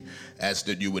Ask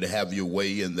that you would have your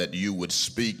way and that you would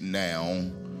speak now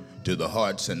to the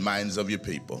hearts and minds of your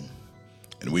people.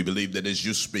 And we believe that as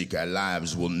you speak, our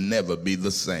lives will never be the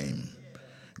same.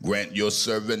 Grant your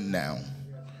servant now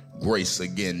grace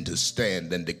again to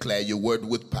stand and declare your word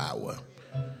with power.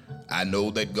 I know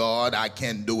that, God, I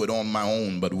can't do it on my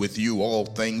own, but with you all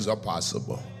things are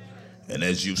possible. And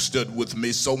as you stood with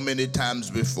me so many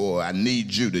times before, I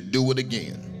need you to do it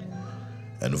again.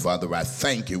 And Father, I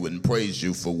thank you and praise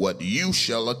you for what you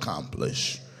shall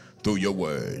accomplish through your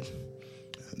word.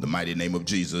 In the mighty name of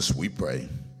Jesus, we pray.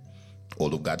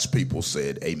 All of God's people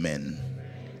said, amen.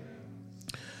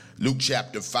 Luke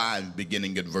chapter 5,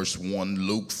 beginning at verse 1.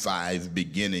 Luke 5,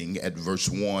 beginning at verse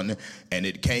 1. And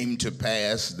it came to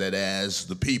pass that as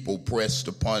the people pressed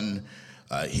upon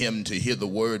him to hear the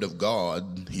word of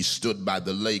God, he stood by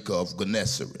the lake of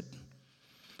Gennesaret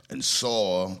and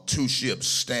saw two ships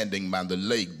standing by the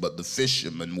lake, but the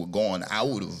fishermen were gone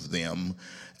out of them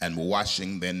and were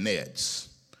washing their nets.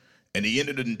 And he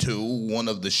entered into one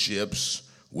of the ships,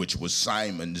 which was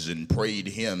Simon's, and prayed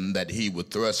him that he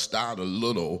would thrust out a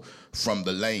little from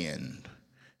the land.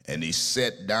 And he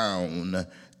sat down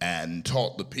and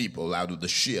taught the people out of the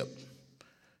ship.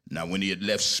 Now when he had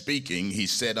left speaking, he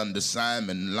said unto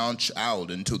Simon, launch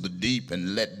out into the deep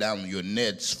and let down your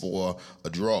nets for a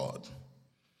draught.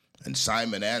 And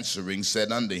Simon answering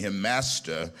said unto him,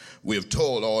 Master, we have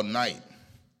toiled all night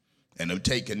and have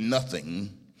taken nothing.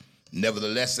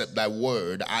 Nevertheless, at thy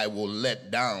word, I will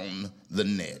let down the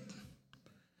net.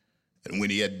 And when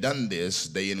he had done this,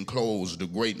 they enclosed a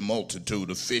great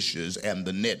multitude of fishes, and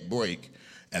the net brake.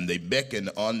 And they beckoned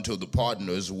unto the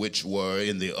partners which were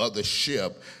in the other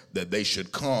ship that they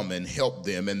should come and help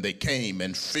them. And they came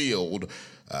and filled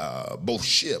both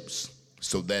ships,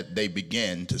 so that they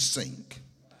began to sink.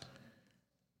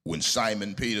 When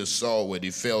Simon Peter saw it, he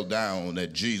fell down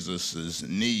at Jesus'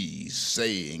 knees,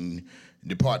 saying,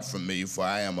 Depart from me, for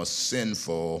I am a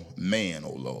sinful man,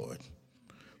 O Lord.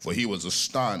 For he was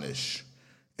astonished,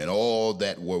 and all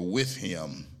that were with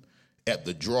him at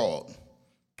the draught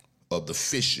of the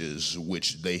fishes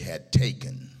which they had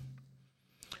taken.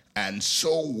 And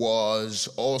so was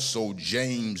also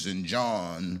James and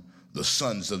John, the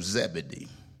sons of Zebedee,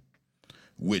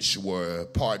 which were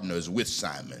partners with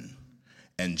Simon.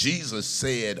 And Jesus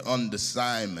said unto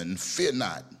Simon, Fear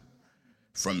not,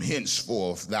 from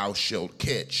henceforth thou shalt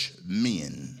catch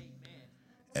men.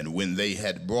 And when they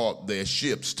had brought their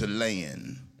ships to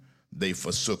land, they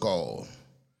forsook all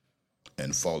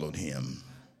and followed him.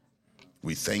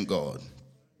 We thank God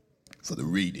for the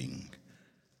reading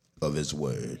of his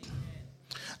word.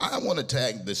 I want to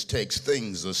tag this text,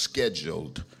 things are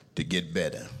scheduled to get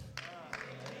better.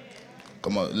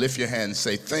 Come on, lift your hand and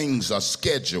say, things are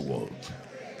scheduled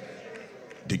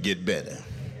to get better.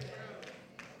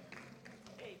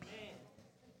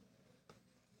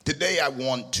 Today I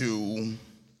want to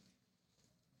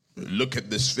look at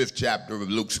this 5th chapter of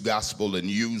Luke's gospel and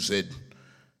use it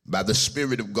by the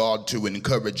Spirit of God to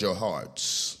encourage your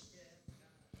hearts.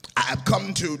 I've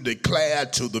come to declare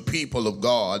to the people of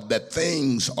God that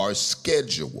things are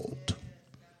scheduled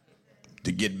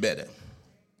to get better.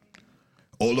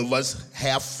 All of us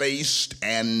have faced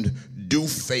and do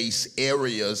face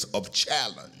areas of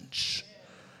challenge.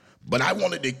 But I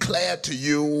want to declare to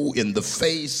you in the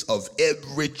face of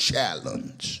every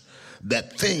challenge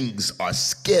that things are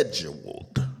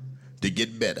scheduled to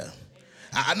get better.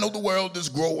 I know the world is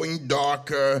growing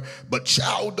darker, but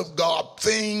child of God,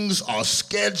 things are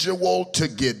scheduled to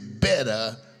get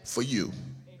better for you.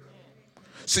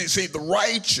 See, the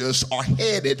righteous are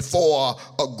headed for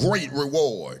a great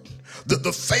reward.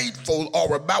 The faithful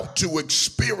are about to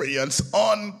experience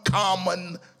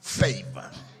uncommon favor.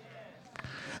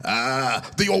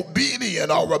 The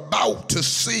obedient are about to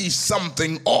see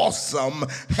something awesome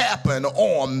happen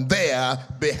on their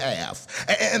behalf.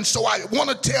 And so I want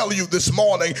to tell you this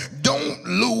morning, don't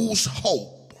lose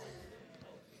hope.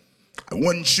 I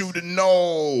want you to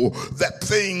know that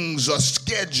things are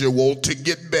scheduled to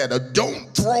get better.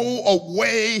 Don't throw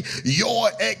away your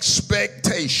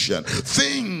expectation.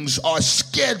 Things are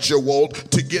scheduled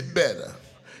to get better.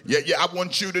 Yeah, I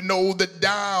want you to know that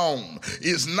down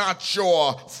is not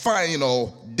your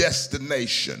final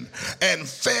destination, and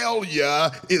failure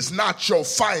is not your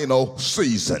final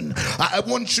season. I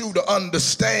want you to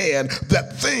understand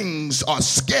that things are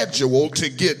scheduled to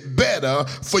get better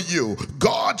for you.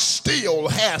 God still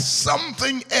has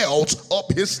something else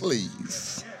up his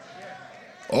sleeve.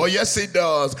 Oh, yes, he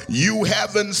does. You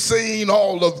haven't seen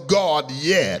all of God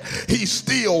yet. He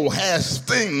still has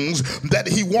things that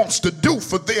he wants to do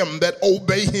for them that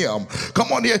obey him.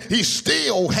 Come on here. He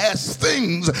still has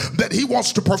things that he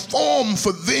wants to perform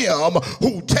for them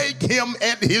who take him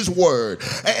at his word.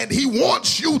 And he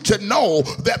wants you to know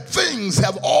that things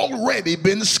have already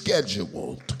been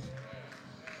scheduled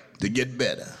to get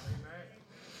better.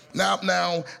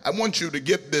 Now, I want you to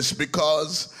get this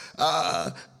because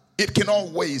it can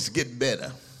always get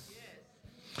better.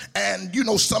 And you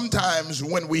know, sometimes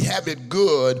when we have it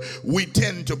good, we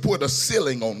tend to put a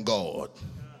ceiling on God.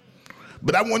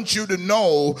 But I want you to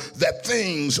know that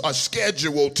things are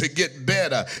scheduled to get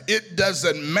better. It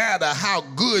doesn't matter how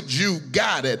good you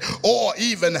got it or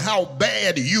even how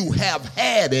bad you have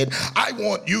had it. I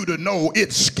want you to know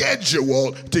it's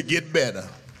scheduled to get better.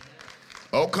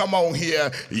 Oh, come on here.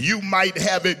 You might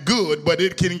have it good, but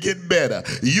it can get better.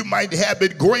 You might have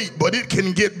it great, but it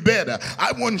can get better.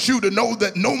 I want you to know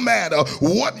that no matter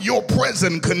what your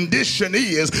present condition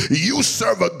is, you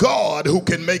serve a God who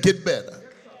can make it better.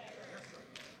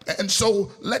 And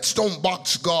so let's don't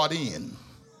box God in.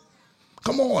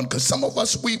 Come on, because some of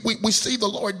us, we see the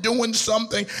Lord doing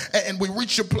something and we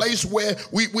reach a place where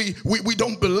we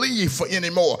don't believe for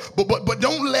anymore. But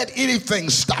don't let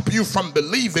anything stop you from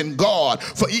believing God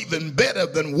for even better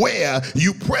than where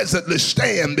you presently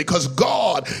stand, because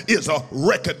God is a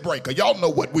record breaker. Y'all know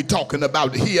what we're talking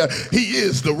about here. He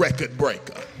is the record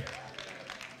breaker.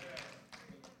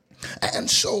 And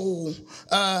so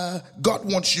God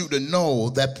wants you to know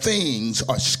that things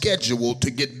are scheduled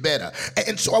to get better.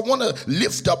 And so I want to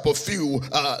lift up a few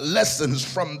lessons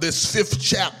from this 5th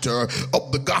chapter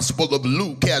of the Gospel of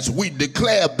Luke as we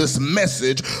declare this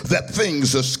message that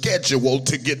things are scheduled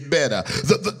to get better.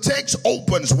 The text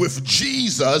opens with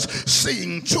Jesus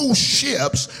seeing 2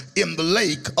 ships in the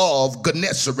lake of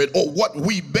Gennesaret, or what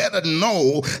we better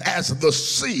know as the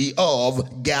Sea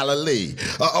of Galilee.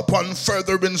 Upon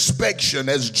further inspection,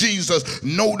 as Jesus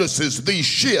notices these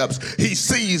ships, he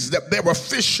sees that there are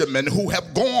fishermen who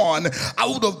have gone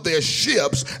out of their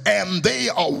ships and they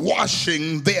are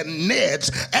washing their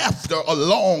nets after a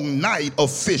long night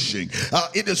of fishing.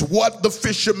 It is what the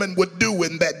fishermen would do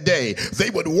in that day. They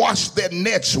would wash their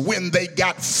nets when they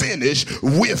got finished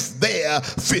with their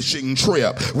fishing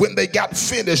trip, when they got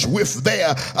finished with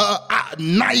their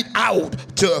night out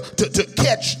to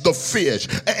catch the fish.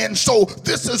 And so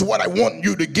this is what I want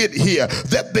you to get here,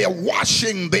 that they're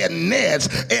washing their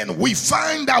nets, and we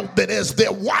find out that as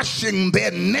they're washing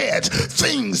their nets,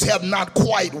 things have not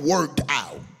quite worked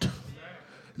out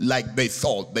like they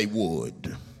thought they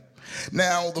would.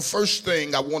 Now, the first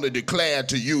thing I want to declare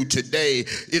to you today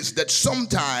is that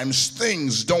sometimes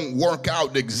things don't work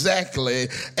out exactly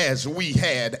as we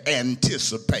had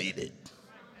anticipated.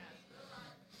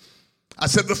 I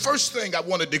said the first thing I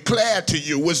want to declare to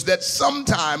you is that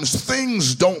sometimes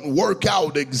things don't work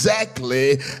out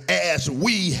exactly as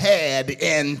we had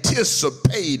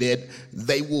anticipated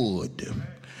they would.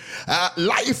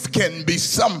 Life can be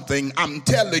something, I'm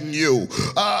telling you,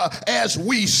 as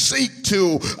we seek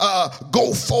to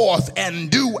go forth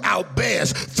and do our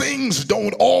best, things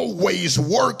don't always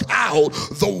work out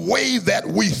the way that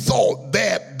we thought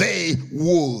that they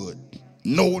would.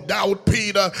 No doubt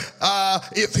Peter,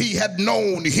 if he had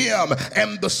known him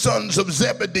and the sons of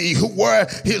Zebedee who were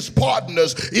his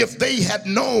partners, if they had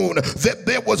known that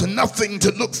there was nothing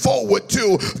to look forward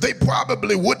to, they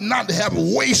probably would not have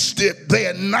wasted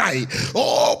their night.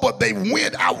 Oh, but they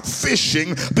went out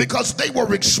fishing because they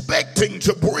were expecting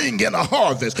to bring in a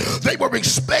harvest. They were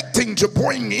expecting to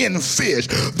bring in fish.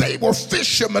 They were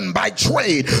fishermen by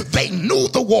trade. They knew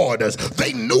the waters.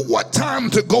 They knew what time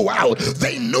to go out.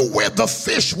 They knew where the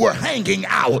fish were hanging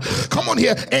out. Come on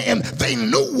here. And they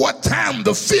knew what time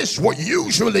the fish were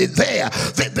usually there.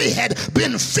 That they had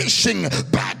been fishing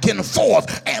back and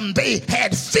forth, and they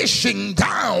had fishing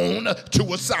down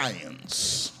to a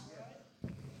science.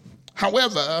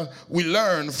 However, we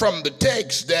learn from the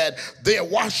text that they're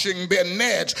washing their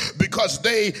nets because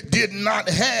they did not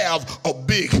have a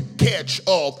big catch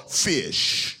of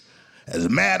fish. As a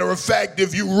matter of fact,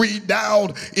 if you read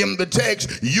down in the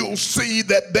text, you'll see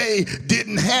that they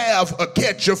didn't have a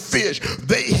catch of fish.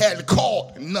 They had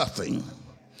caught nothing.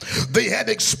 They had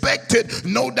expected,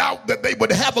 no doubt, that they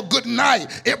would have a good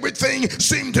night. Everything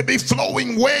seemed to be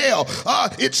flowing well.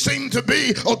 It seemed to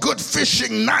be a good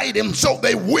fishing night, and so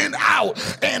they went out.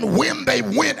 And when they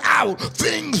went out,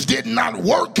 things did not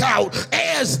work out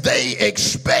as they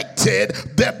expected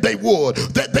that they would.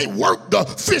 That they worked the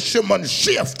fisherman's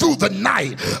shift through the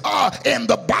night. And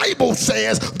the Bible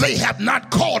says they have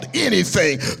not caught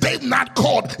anything. They've not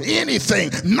caught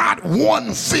anything. Not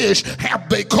one fish have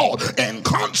they caught. And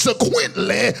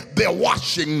consequently, they're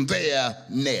washing their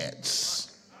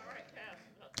nets.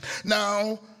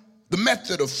 Now, the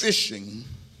method of fishing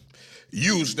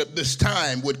used at this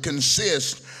time would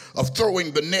consist of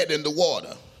throwing the net in the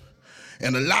water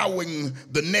and allowing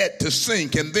the net to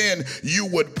sink, and then you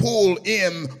would pull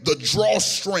in the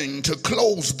drawstring to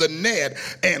close the net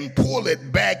and pull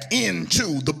it back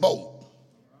into the boat.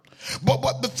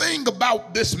 But the thing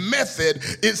about this method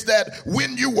is that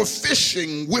when you were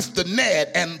fishing with the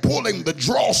net and pulling the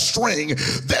drawstring,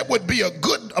 there would be a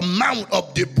good amount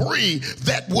of debris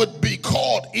that would be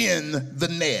caught in the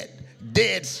net.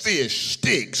 Dead fish,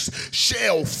 sticks,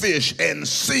 shellfish, and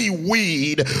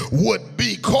seaweed would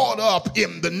be caught up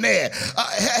in the net.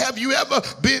 Have you ever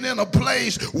been in a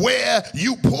place where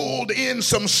you pulled in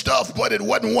some stuff, but it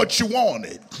wasn't what you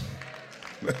wanted?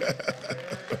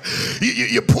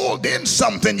 You pulled in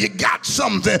something, you got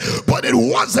something, but it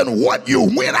wasn't what you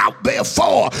went out there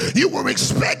for. You were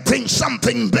expecting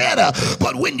something better,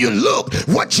 but when you looked,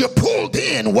 what you pulled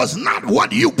in was not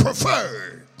what you preferred.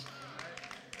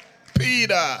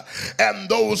 Peter and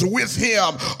those with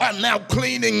him are now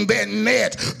cleaning their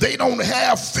net. They don't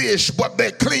have fish, but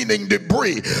they're cleaning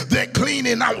debris. They're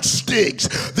cleaning out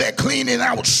sticks. They're cleaning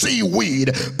out seaweed.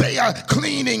 They are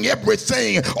cleaning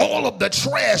everything, all of the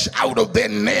trash out of their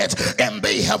net, and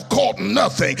they have caught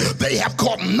nothing. They have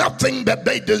caught nothing that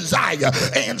they desire.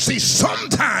 And see,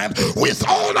 sometimes with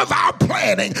all of our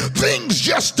planning, things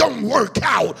just don't work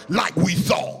out like we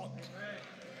thought.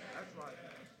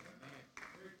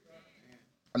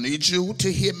 I need you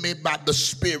to hear me by the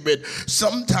Spirit.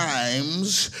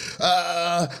 Sometimes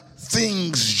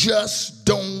things just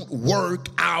don't work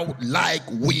out like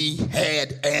we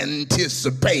had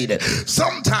anticipated.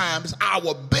 Sometimes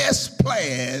our best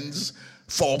plans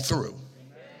fall through.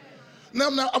 Now,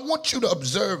 I want you to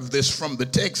observe this from the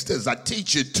text as I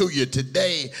teach it to you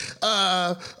today.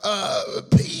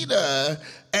 Peter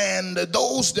and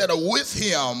those that are with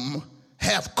him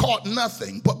have caught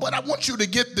nothing. But I want you to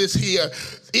get this here.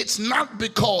 It's not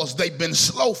because they've been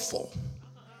slothful.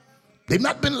 They've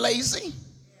not been lazy.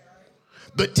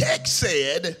 The text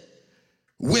said,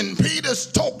 when Peter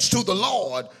talks to the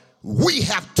Lord, we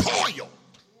have toiled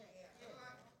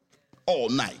all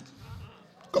night.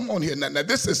 Come on here. Now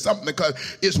this is something,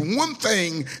 because it's one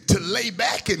thing to lay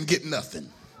back and get nothing.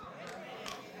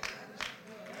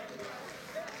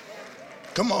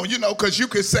 Come on, because you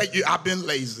could say, I've been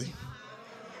lazy.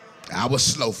 I was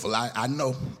slowful. I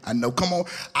know. Come on.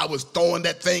 I was throwing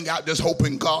that thing out just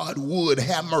hoping God would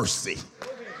have mercy.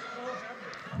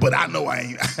 But I know I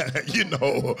ain't,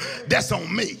 that's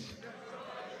on me.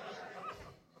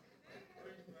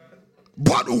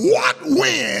 But what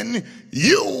when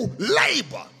you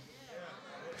labor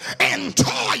and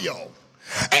toil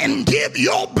and give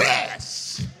your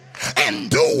best and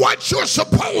do what you're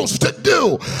supposed to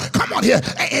do? Come on here.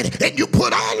 And you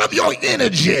put all of your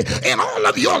energy and all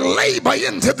of your labor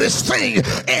into this thing,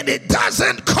 and it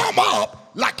doesn't come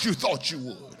up like you thought you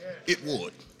would. It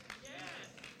would.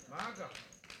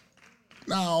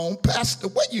 Now, Pastor,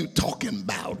 what you talking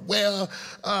about? Well,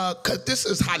 because this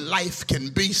is how life can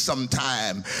be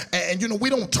sometime. And, we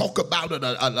don't talk about it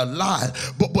a lot,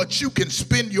 but you can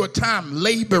spend your time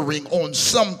laboring on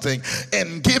something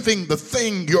and giving the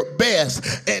thing your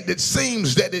best, and it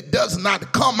seems that it does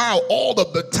not come out all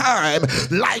of the time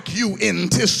like you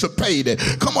anticipated.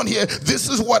 Come on here. This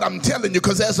is what I'm telling you,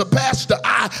 because as a pastor,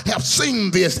 I have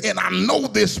seen this, and I know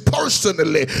this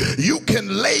personally. You can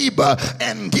labor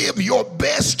and give your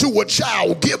best to a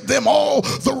child, give them all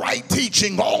the right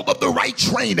teaching, all of the right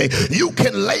training. You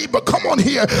can labor, come on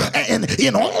here, and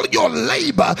in all your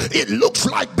labor, it looks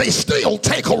like they still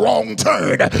take a wrong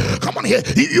turn. Come on here,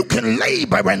 you can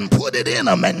labor and put it in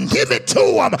them and give it to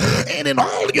them, and in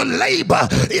all your labor,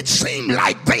 it seems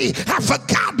like they have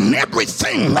forgotten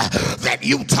everything that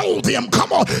you told them.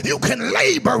 Come on, you can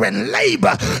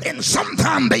labor, and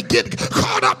sometimes they get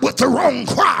caught up with the wrong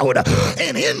crowd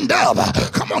and end up,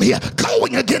 come on here,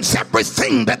 going against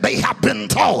everything that they have been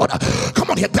taught. Come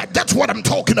on here, that's what I'm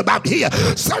talking about here.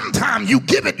 Sometimes you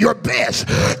give it your best,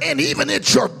 and even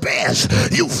at your best,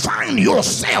 you find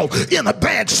yourself in a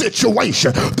bad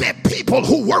situation. There are people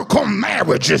who work on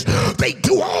marriages. They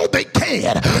do all they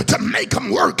can to make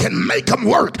them work and make them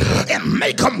work and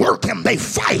make them work, and they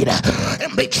fight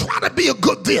and they try to be a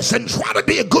good this and try to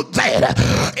be a good that,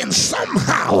 and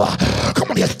somehow, come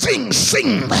on here, things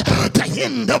seem to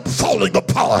end up falling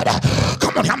apart.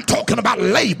 Come on, I'm talking about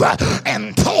labor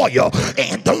and toil,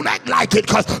 and don't act like it,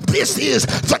 because this is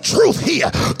the truth here,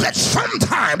 that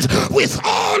sometimes with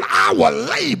all our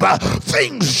labor,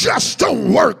 things just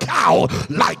don't work out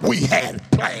like we had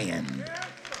planned.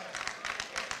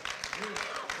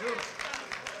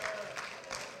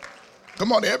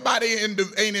 Come on, everybody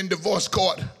ain't in divorce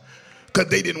court because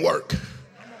they didn't work.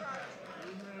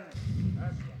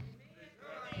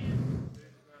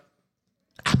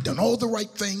 I've done all the right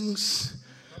things,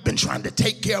 been trying to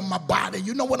take care of my body,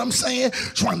 you know what I'm saying?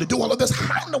 Trying to do all of this.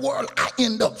 How in the world I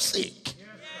end up sick?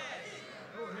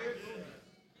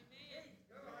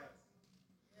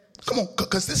 Come on,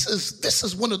 because this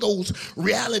is one of those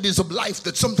realities of life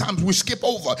that sometimes we skip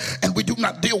over and we do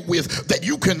not deal with, that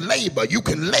you can labor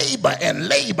and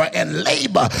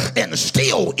labor and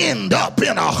still end up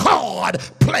in a hard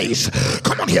place.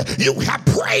 Come on here, you have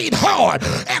prayed hard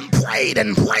and prayed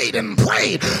and prayed and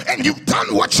prayed, and you've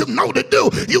done what you know to do.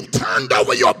 You turned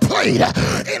over your plate,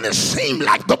 and it seemed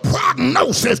like the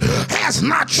prognosis has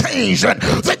not changed, and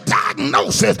the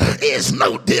diagnosis is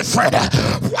no different.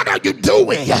 What are you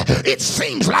doing? It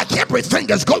seems like everything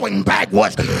is going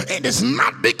backwards, and it's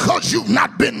not because you've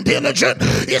not been diligent.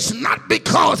 It's not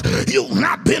because you've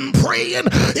not been praying.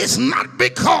 It's not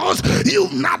because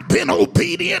you've not been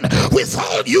obedient. With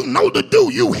all you know to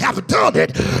do, you have done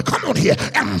it. Come on here,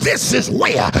 and this is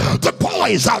where the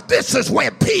boys are. This is where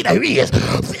Peter is.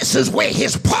 This is where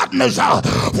his partners are.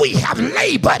 We have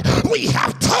labored. We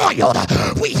have toiled.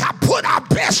 We have put our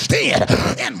best in,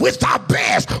 and with our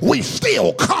best, we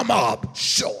still come up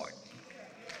short.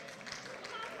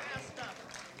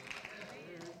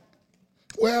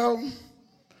 Well,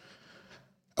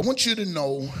 I want you to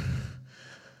know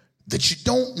that you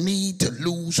don't need to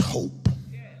lose hope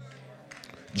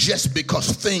just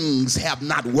because things have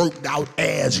not worked out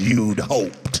as you'd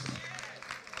hoped.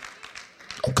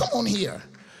 Oh, come on here.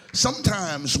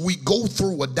 Sometimes we go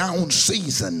through a down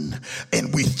season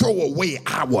and we throw away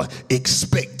our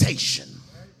expectation.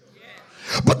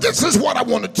 But this is what I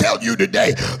want to tell you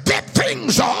today, that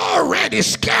things are already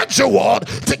scheduled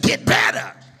to get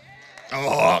better.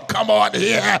 Oh, come on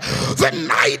here. The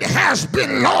night has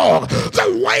been long.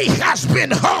 The way has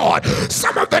been hard.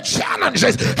 Some of the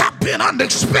challenges have been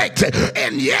unexpected.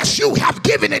 And yes, you have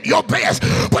given it your best.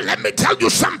 But let me tell you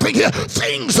something here.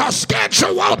 Things are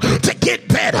scheduled to get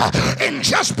better. And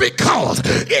just because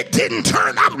it didn't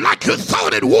turn out like you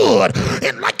thought it would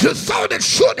and like you thought it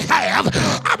should have,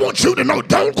 I want you to know,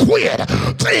 don't quit.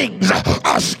 Things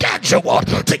are scheduled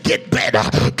to get better.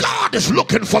 God is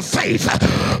looking for faith.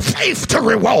 Faith to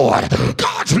reward.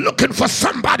 God's looking for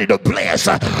somebody to bless.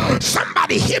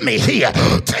 Somebody hear me here.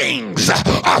 Things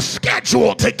are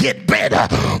scheduled to get better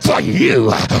for you,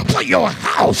 for your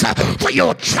house, for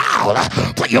your child,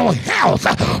 for your health,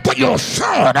 for your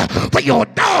son, for your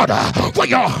daughter, for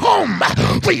your home,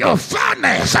 for your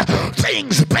finance.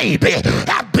 Things, baby,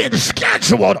 have been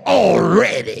scheduled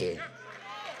already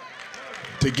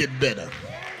to get better.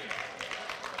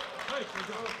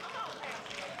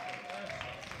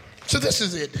 So this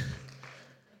is it.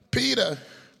 Peter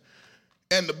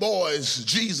and the boys,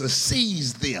 Jesus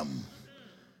sees them,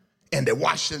 and they're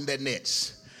washing their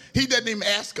nets. He doesn't even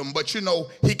ask them, but you know,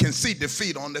 he can see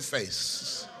defeat on their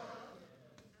faces.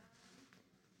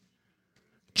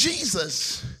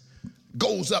 Jesus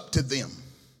goes up to them,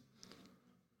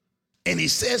 and he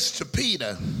says to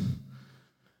Peter,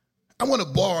 I want to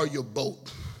borrow your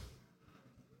boat.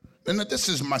 And this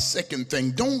is my second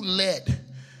thing. Don't let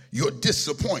your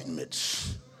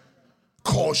disappointments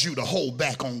cause you to hold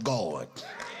back on God.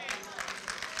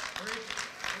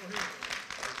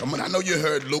 I mean, I know you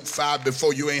heard Luke 5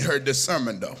 before. You ain't heard this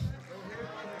sermon though.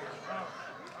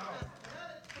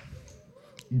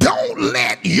 Don't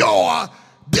let your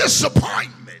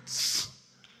disappointments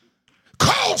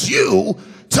cause you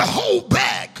to hold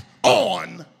back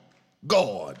on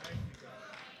God.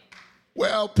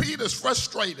 Well, Peter's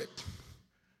frustrated.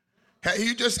 Have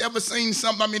you just ever seen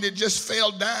something, I mean, it just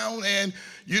fell down and,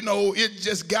 you know, it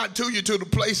just got to you to the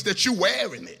place that you're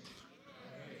wearing it?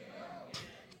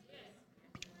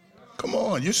 Come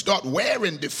on, you start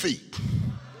wearing defeat.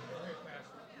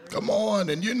 Come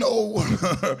on, and you know,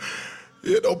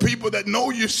 You know, people that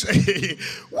know you say,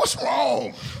 what's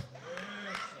wrong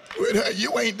with her?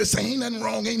 You ain't the same. Ain't nothing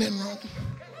wrong. Ain't nothing wrong.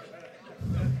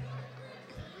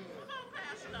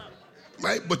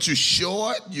 Right? But you're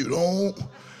short. You don't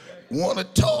want to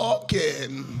talk,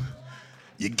 and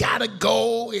you got to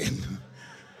go, and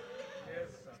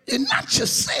you're not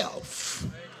yourself.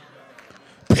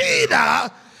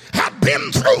 Peter had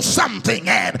been through something,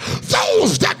 and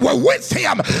those that were with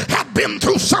him had been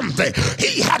through something.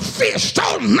 He had fished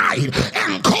all night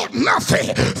and caught nothing.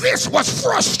 This was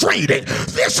frustrating.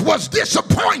 This was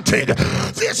disappointing.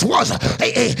 This was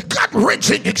a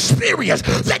gut-wrenching experience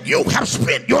that you have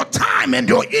spent your time and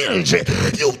your energy.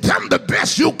 You've done the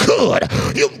best you could.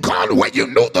 You've gone where you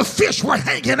knew the fish were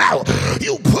hanging out.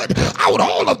 You put out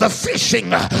all of the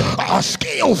fishing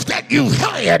skills that you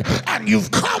had, and you've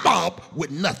come up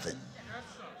with nothing.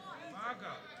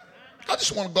 I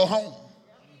just want to go home.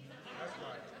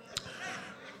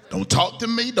 Don't talk to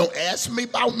me. Don't ask me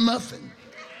about nothing.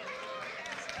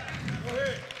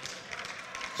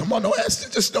 Come on, don't ask.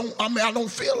 Just don't. I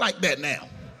don't feel like that now.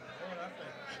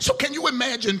 So can you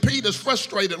imagine Peter's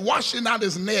frustrated, washing out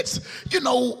his nets,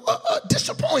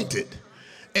 disappointed.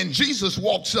 And Jesus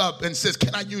walks up and says,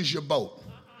 "Can I use your boat?"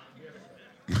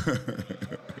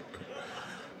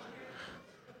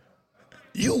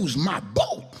 Use my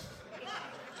boat.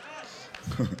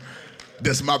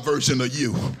 That's my version of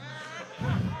you.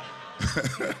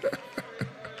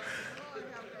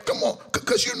 Come on,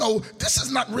 because this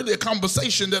is not really a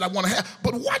conversation that I want to have.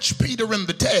 But watch Peter in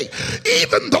the text.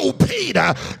 Even though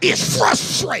Peter is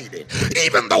frustrated,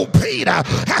 even though Peter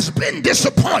has been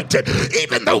disappointed,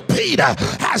 even though Peter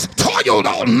has toiled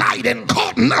all night and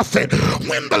caught nothing,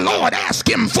 when the Lord asked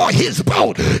him for his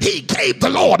boat, he gave the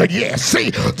Lord a yes. See,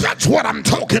 that's what I'm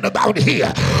talking about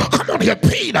here. Come on here,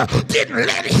 Peter didn't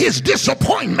let his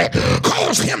disappointment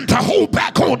cause him to hold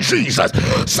back on Jesus.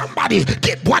 Somebody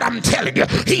get what I'm telling you.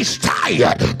 He's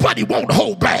tired, but he won't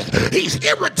hold back. He's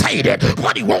irritated,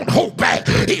 but he won't hold back.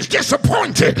 He's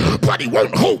disappointed, but he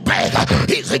won't hold back.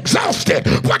 He's exhausted,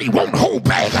 but he won't hold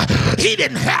back. He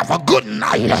didn't have a good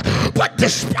night, but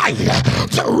despite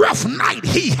the rough night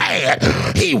he had,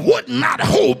 he would not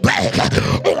hold back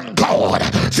on God.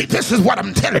 See, this is what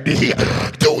I'm telling you here.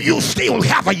 Do you still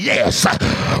have a yes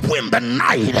when the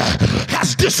night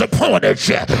has disappointed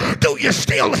you? Do you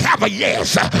still have a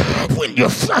yes when you're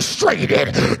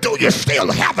frustrated? Do you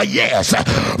still have a yes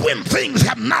when things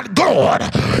have not gone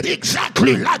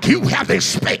exactly like you have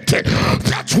expected?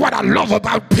 That's what I love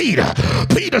about Peter.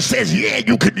 Peter says, yeah,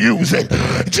 you can use it.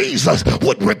 Jesus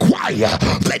would require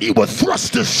that he would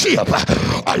thrust the ship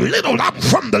a little out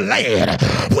from the land,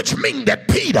 which means that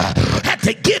Peter had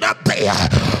to get up there,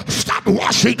 stop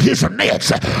washing his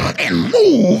nets, and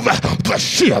move the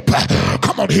ship.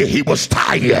 Come on here, he was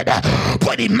tired,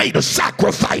 but he made a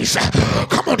sacrifice.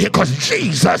 Come on here, because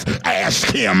Jesus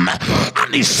asked him. I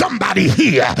need somebody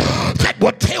here that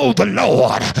will tell the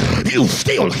Lord, you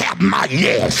still have my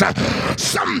yes.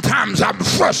 Sometimes I'm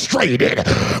frustrated,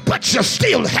 but you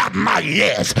still have my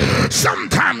yes.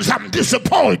 Sometimes I'm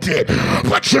disappointed,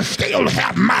 but you still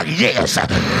have my yes.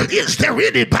 Is there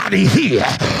anybody here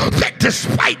that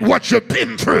despite what you've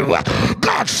been through,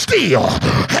 God still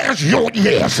has your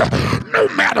yes? No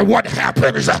matter what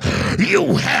happens,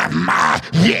 you have my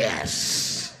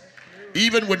yes.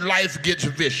 Even when life gets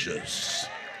vicious,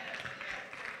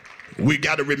 we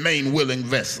got to remain willing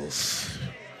vessels.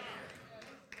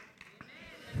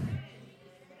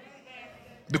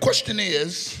 The question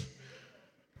is,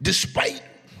 despite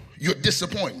your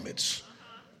disappointments,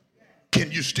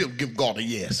 can you still give God a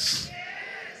yes?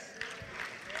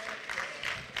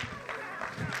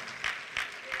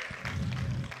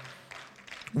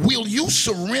 Will you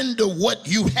surrender what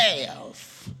you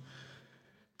have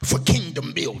for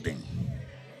kingdom building?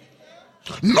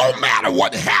 No matter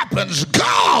what happens,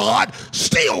 God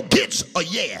still gets a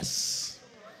yes.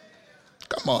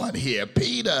 Come on here.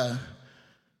 Peter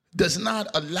does not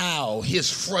allow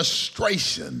his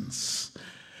frustrations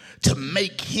to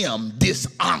make him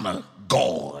dishonor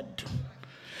God.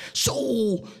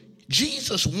 So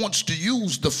Jesus wants to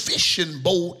use the fishing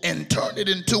boat and turn it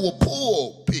into a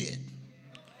pulpit.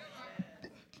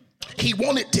 He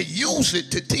wanted to use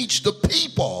it to teach the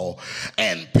people,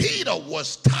 and Peter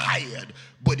was tired,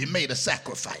 but he made a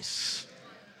sacrifice.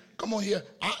 Come on here.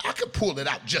 I could pull it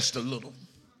out just a little.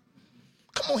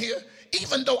 Come on here.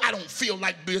 Even though I don't feel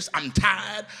like this, I'm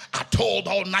tired, I toiled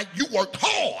all night, you worked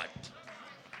hard.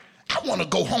 I want to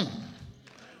go home.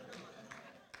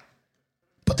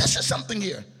 But this is something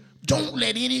here. Don't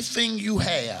let anything you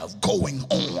have going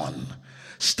on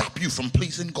stop you from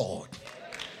pleasing God.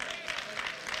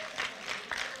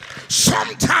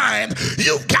 Sometimes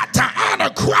you've got to honor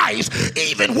Christ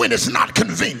even when it's not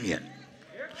convenient.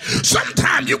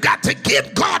 Sometimes you got to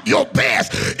give God your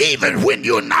best even when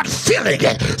you're not feeling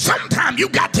it. Sometimes you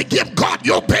got to give God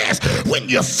your best when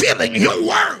you're feeling your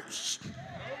worst.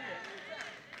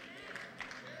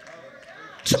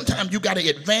 Sometimes you got to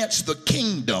advance the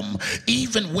kingdom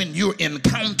even when you're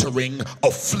encountering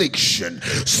affliction.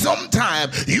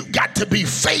 Sometimes you got to be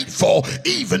faithful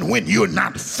even when you're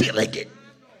not feeling it.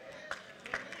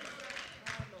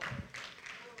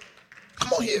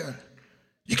 Come on here.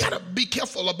 You got to be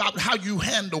careful about how you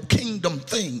handle kingdom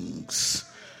things.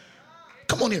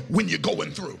 Come on here, when you're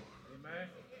going through.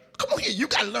 Come on here, you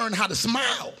got to learn how to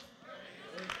smile.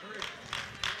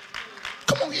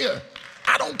 Come on here.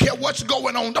 I don't care what's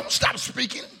going on. Don't stop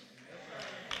speaking.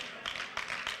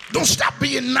 Don't stop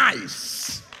being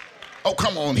nice. Oh,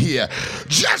 come on here.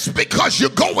 Just because you're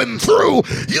going through,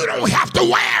 you don't have to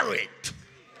wear it.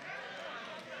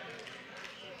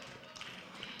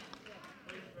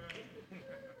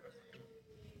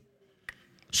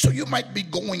 So you might be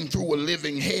going through a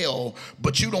living hell,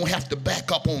 but you don't have to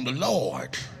back up on the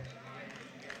Lord.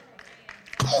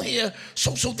 Come on here.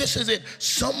 So this is it.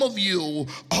 Some of you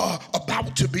are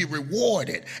about to be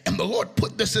rewarded. And the Lord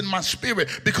put this in my spirit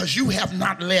because you have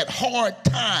not let hard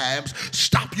times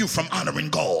stop you from honoring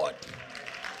God.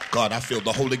 God, I feel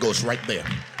the Holy Ghost right there.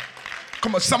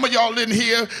 Come on, some of y'all in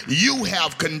here, you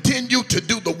have continued to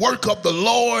do the work of the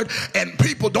Lord and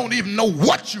people don't even know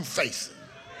what you're facing.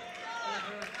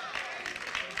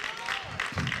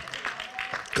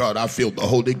 God, I feel the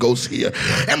Holy Ghost here.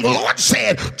 And the Lord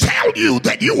said, tell you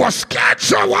that you are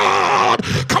scheduled.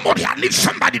 Come on here, I need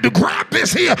somebody to grab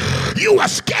this here. You are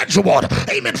scheduled,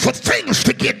 amen, for things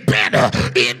to get better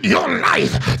in your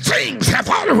life. Things have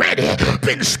already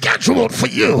been scheduled for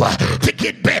you to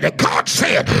get better. God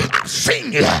said, I've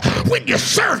seen you when you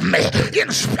served me.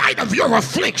 In spite of your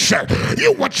affliction,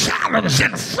 you were challenged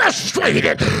and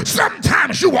frustrated.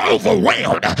 Sometimes you were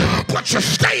overwhelmed, but you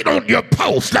stayed on your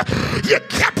post. You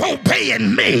kept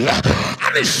obeying me.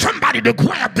 I need somebody to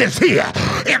grab this here,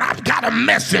 and I've got a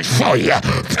message for you.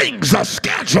 Things are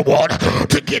scheduled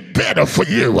to get better for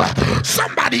you.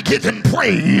 Somebody give him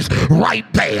praise right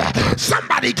there.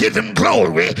 Somebody give him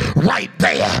glory right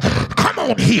there. Come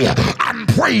on here and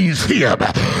praise him.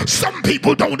 Some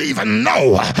people don't even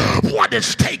know what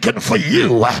it's taken for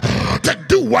you to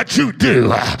do what you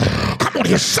do. Come on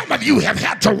here, some of you have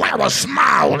had to wear a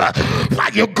smile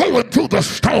while you're going through the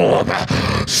storm.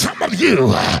 Some of you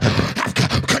have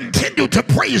continued to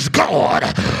praise God.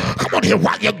 Come on here,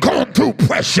 while you're going through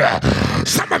pressure.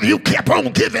 Some of you kept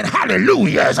on giving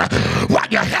hallelujahs while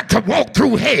you had to walk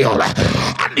through hell.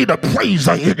 I need a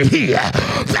praiser in here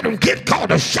that'll give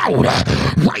God a shout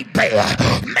right there.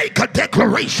 Make a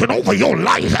declaration over your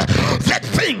life that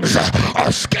things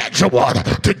are scheduled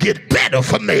to get better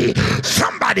for me.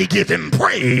 Somebody give him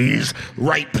praise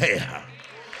right there.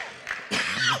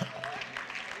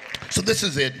 So this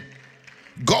is it.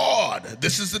 God,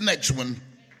 this is the next one.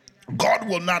 God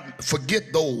will not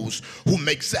forget those who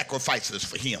make sacrifices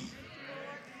for him.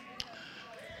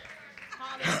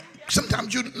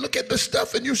 Sometimes you look at this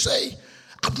stuff and you say,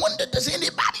 I wonder, does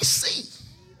anybody see?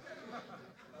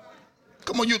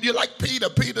 Come on, you're like Peter.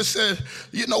 Peter said,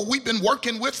 you know, we've been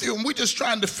working with you and we're just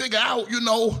trying to figure out, you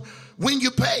know, when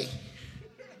you pay.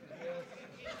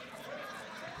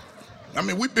 I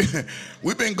mean,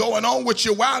 we've been going on with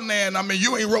you a while now, and I mean,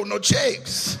 you ain't wrote no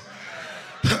checks.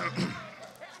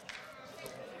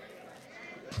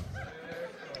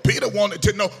 Peter wanted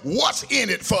to know what's in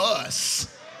it for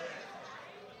us.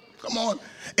 Come on.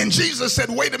 And Jesus said,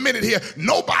 wait a minute here.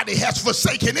 Nobody has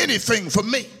forsaken anything for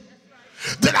me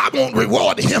that I won't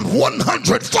reward him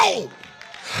 100-fold.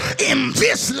 In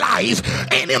this life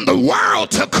and in the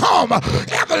world to come,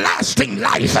 everlasting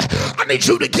life. I need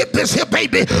you to get this here,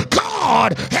 baby.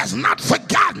 God has not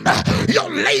forgotten your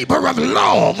labor of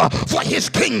love for his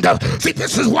kingdom. See,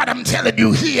 this is what I'm telling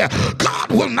you here.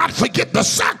 God will not forget the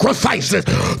sacrifices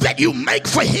that you make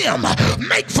for him,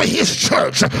 make for his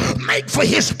church, make for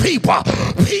his people.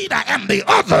 Peter and the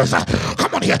others,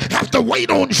 come on here, have to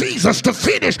wait on Jesus to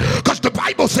finish, because the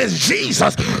Bible says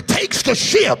Jesus takes the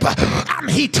ship and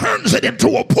he turns it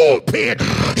into a pulpit.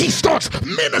 He starts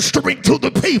ministering to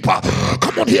the people.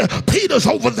 Come on here, Peter's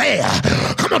over there.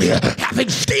 Come on here, having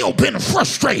still been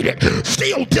frustrated,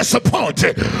 still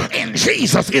disappointed, and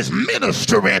Jesus is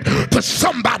ministering to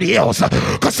somebody else.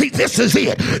 Because see, this is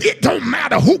it. It don't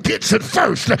matter who gets it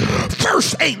first.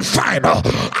 First ain't final.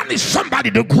 I need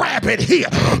somebody to grab it here.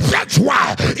 That's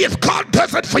why if God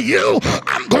does it for you,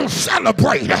 I'm going to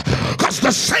celebrate. Because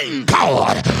the same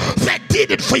God that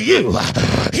did it for you,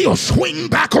 he'll swing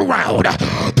back around.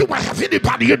 Do I have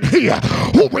anybody in here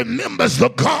who remembers the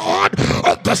God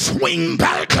of the swing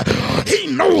back? He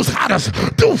knows how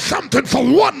to do something for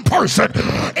one person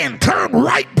and turn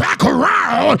right back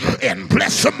around and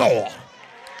bless some more.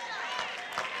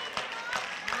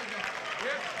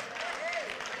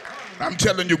 I'm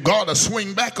telling you, God will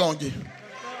swing back on you.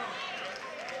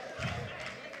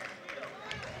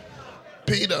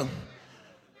 Peter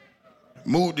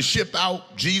moved the ship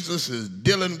out. Jesus is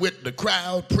dealing with the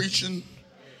crowd, preaching.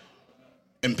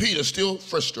 And Peter's still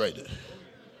frustrated,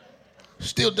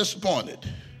 still disappointed.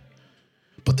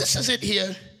 But this is it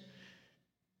here.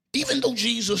 Even though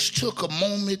Jesus took a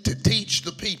moment to teach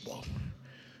the people,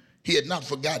 he had not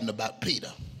forgotten about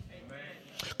Peter.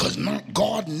 Because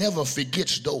God never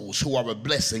forgets those who are a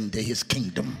blessing to his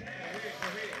kingdom.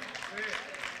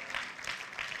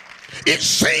 It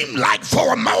seemed like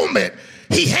for a moment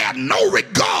he had no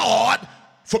regard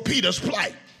for Peter's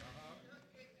plight.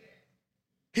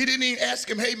 He didn't even ask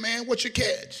him, hey man, what's your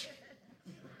catch?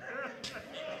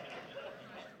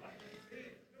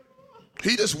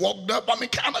 He just walked up,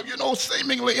 kind of,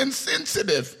 seemingly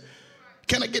insensitive.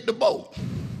 Can I get the boat?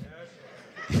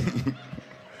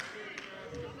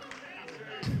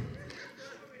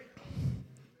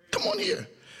 Come on here.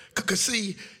 Because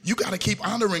see, you got to keep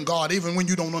honoring God even when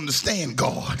you don't understand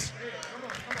God.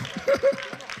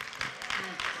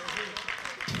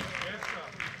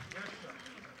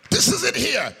 This is it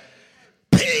here.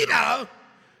 Peter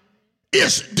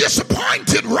is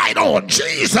disappointed right on.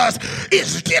 Jesus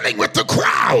is dealing with the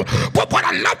crowd. But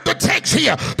I love the text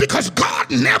here because God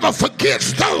never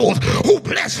forgets those who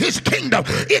bless his kingdom.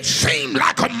 It seemed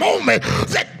like a moment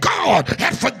that God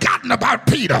had forgotten about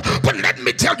Peter. But let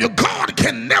me tell you, God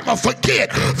can never forget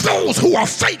those who are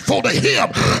faithful to him.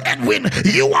 And when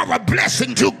you are a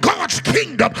blessing to God's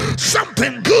kingdom,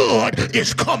 something good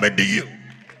is coming to you.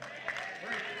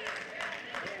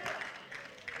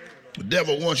 The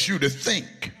devil wants you to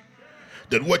think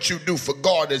that what you do for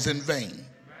God is in vain,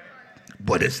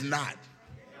 but it's not.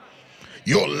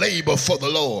 Your labor for the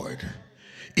Lord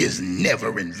is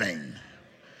never in vain.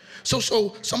 So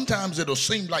sometimes it'll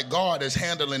seem like God is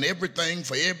handling everything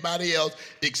for everybody else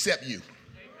except you.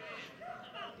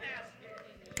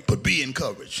 But be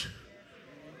encouraged.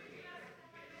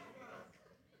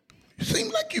 You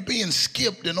seem like you're being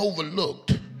skipped and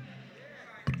overlooked,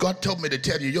 but God told me to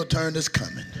tell you your turn is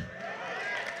coming.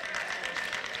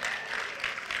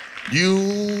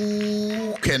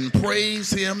 You can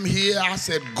praise him here. I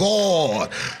said,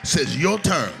 God says your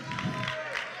turn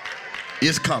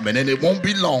is coming, and it won't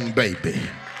be long, baby.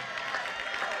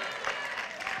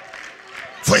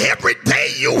 For every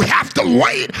day you have to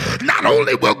wait, not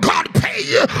only will God pay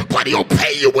you, but he'll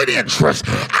pay you with interest.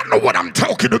 I know what I'm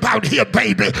talking about here,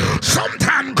 baby.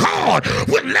 Sometime God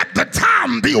will let the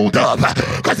time build up,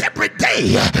 because every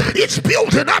day it's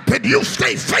building up and you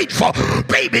stay faithful.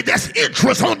 Baby, there's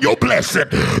interest on your blessing.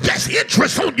 There's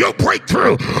interest on your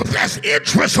breakthrough. There's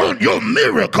interest on your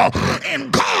miracle.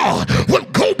 And God will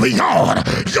go beyond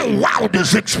your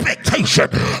wildest expectation.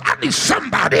 I need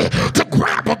somebody to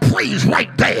grab a praise right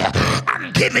there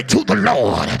and give it to the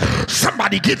Lord.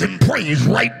 Somebody give him praise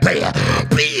right there.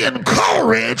 Be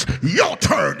encouraged. Your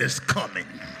turn is coming.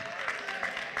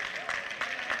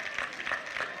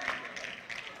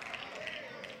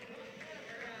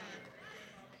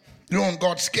 You're on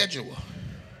God's schedule.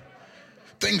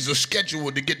 Things are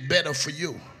scheduled to get better for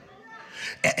you.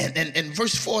 And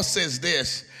verse 4 says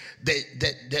this,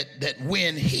 that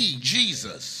when he,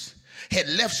 Jesus, had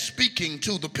left speaking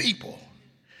to the people,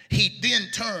 he then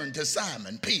turned to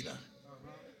Simon Peter.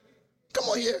 Come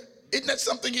on here. Isn't that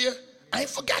something here? I ain't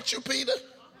forgot you, Peter.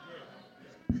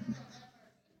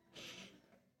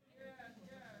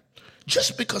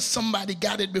 Just because somebody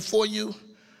got it before you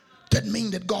doesn't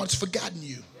mean that God's forgotten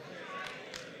you.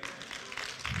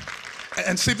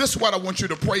 And see, this is what I want you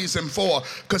to praise him for.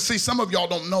 Because see, some of y'all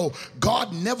don't know,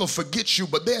 God never forgets you,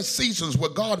 but there's seasons where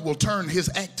God will turn his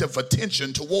active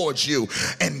attention towards you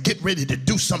and get ready to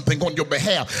do something on your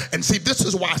behalf. And see, this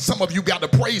is why some of you got to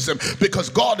praise him, because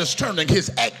God is turning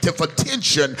his active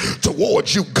attention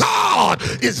towards you. God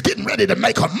is getting ready to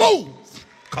make a move.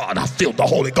 God, I feel the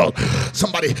Holy Ghost.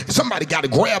 Somebody got to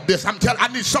grab this. I'm telling, I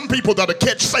need some people that'll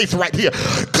catch faith right here.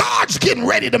 God's getting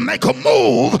ready to make a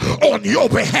move on your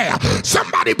behalf.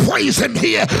 Somebody praise him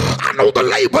here. I know the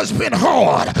labor's been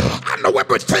hard. I know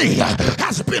everything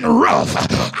has been rough.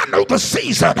 I know the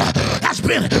season has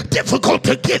been difficult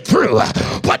to get through.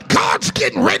 But God's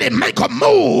getting ready to make a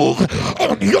move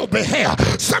on your behalf.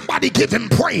 Somebody give him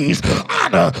praise,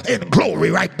 honor, and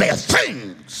glory right there.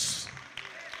 Things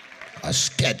are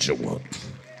scheduled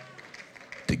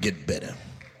to get better.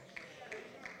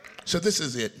 So this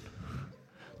is it.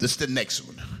 This is the next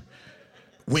one.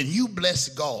 When you bless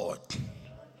God,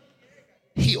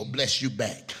 he'll bless you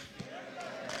back.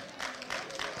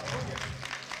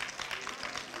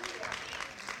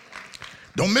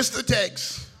 Don't miss the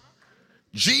text.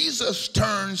 Jesus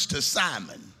turns to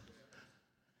Simon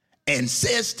and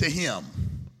says to him,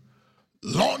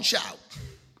 launch out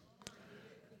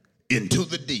into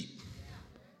the deep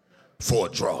for a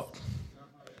draught.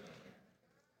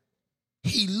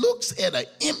 He looks at an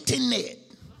empty net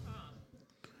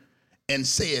and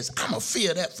says, I'm going to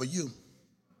fill that for you.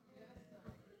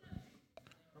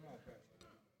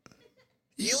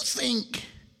 You think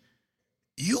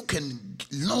you can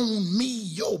loan me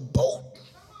your boat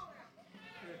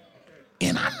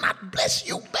and I not bless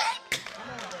you back?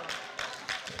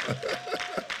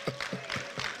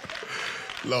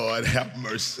 Lord have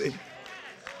mercy.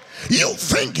 You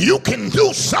think you can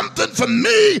do something for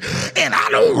me and I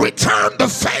don't return the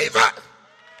favor?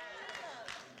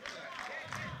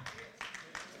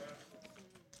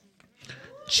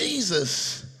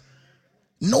 Jesus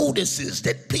notices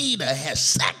that Peter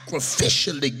has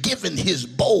sacrificially given his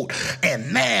boat,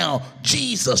 and now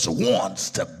Jesus wants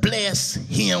to bless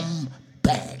him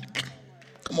back.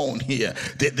 Come on here.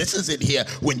 This is it here.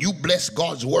 When you bless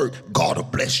God's word, God will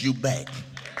bless you back.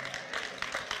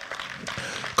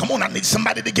 Come on, I need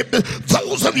somebody to give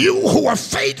those of you who are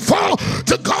faithful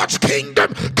to God's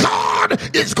kingdom, God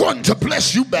is going to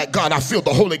bless you back. God, I feel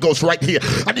the Holy Ghost right here.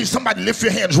 I need somebody to lift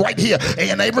your hands right here.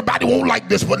 And everybody won't like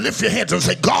this, but lift your hands and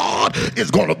say, God is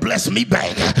going to bless me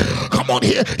back. Come on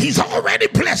here. He's already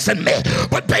blessing me.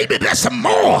 But baby, there's some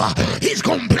more. He's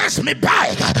going to bless me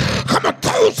back. Come on,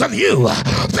 those of you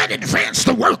that advance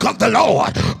the work of the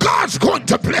Lord, God's going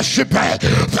to bless you back.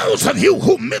 Those of you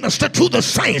who minister to the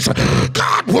saints,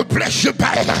 God will bless you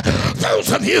back.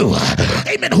 Those of you,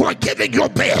 amen, who are giving your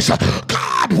best,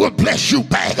 God will bless you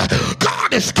back.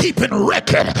 God is keeping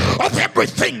record of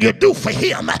everything you do for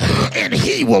him, and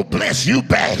he will bless you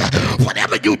back.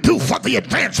 Whatever you do for the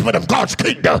advancement of God's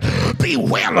kingdom, be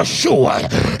well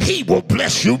assured he will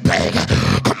bless you back.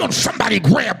 Come on, somebody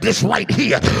grab this right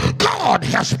here. God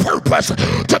has purpose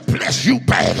to bless you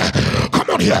back. Come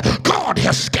on here. God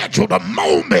has scheduled a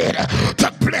moment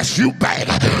to bless you back.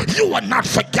 You are not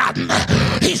forgotten.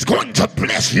 He's going to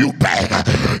bless you back.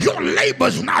 Your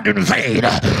labor's not in vain.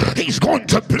 He's going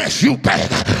to bless you back.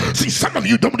 See, some of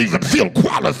you don't even feel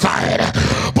qualified,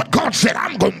 but God said,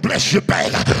 I'm going to bless you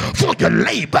back for your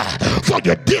labor, for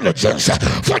your diligence,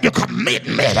 for your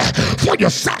commitment, for your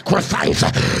sacrifice.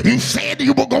 You said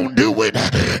you were going to do it,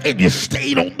 and you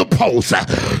stayed on the post.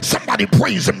 Somebody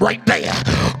praise him right there.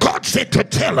 God said to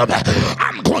tell him,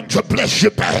 I'm going to bless you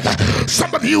back.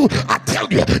 Some of you, I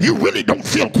tell you, you really don't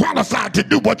feel qualified to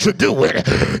do what you're doing.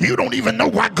 You don't even know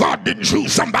why God didn't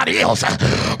choose somebody else.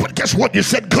 But guess what? You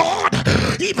said, God,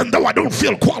 even though I don't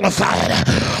feel qualified,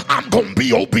 I'm going to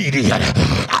be obedient.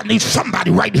 I need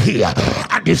somebody right here.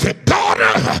 And you said,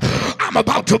 daughter, I'm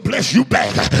about to bless you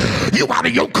back. You out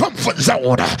of your comfort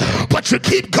zone, but you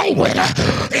keep going.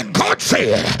 And God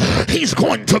said, he's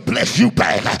going to bless you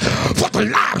back for the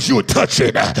lives you're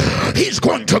touching. He's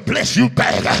going to bless you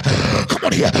back. Come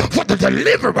on here. For the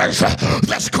deliverance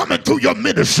that's coming through your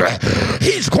ministry,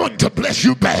 he's going to bless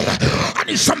you back. I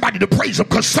need somebody to praise him,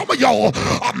 because some of y'all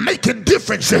are making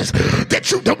differences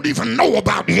that you don't even know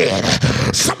about yet.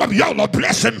 Some of y'all are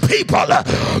blessing people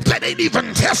that ain't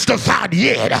even testified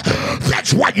yet.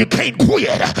 That's why you can't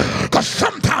quit, because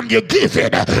sometimes you give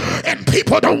it and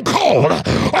people don't call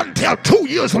until 2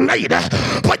 years later.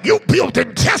 But you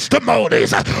building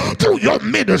testimonies through your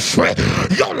ministry.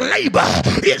 Your labor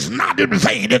is not in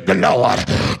vain in the Lord.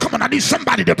 Come on, I need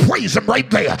somebody to praise him right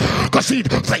there, because see,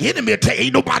 the enemy tell you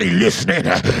ain't nobody listening.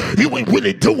 You ain't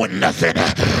really doing nothing.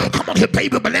 Come on here,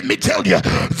 baby, but let me tell you,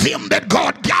 them that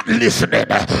God got listening,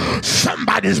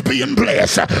 somebody's being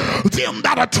blessed. Them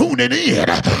that are tuning coming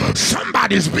in.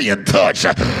 Somebody's being touched.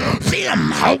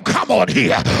 Them, oh, come on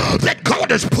here, that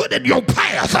God has put in your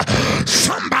path.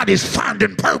 Somebody's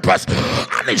finding purpose.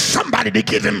 I need somebody to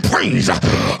give him praise,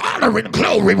 honor, and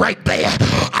glory right there.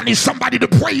 I need somebody to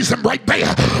praise him right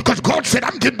there, because God said,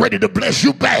 I'm getting ready to bless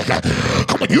you back.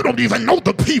 Come on, you don't even know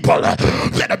the people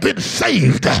that have been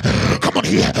saved. Come on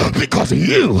here, because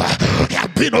you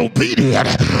have been obedient.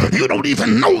 You don't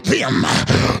even know them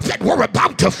that were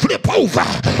about to flip over,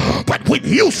 but when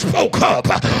you spoke up,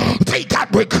 they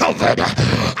got recovered.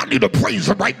 I need to praise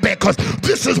him right back, because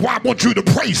this is why I want you to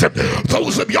praise him.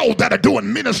 Those of y'all that are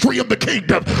doing ministry in the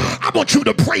kingdom, I want you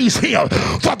to praise him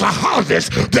for the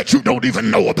harvest that you don't even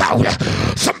know about.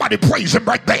 Somebody praise him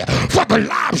right there for the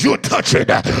lives you're touching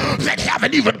that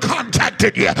haven't even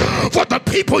contacted you, for the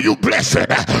people you blessing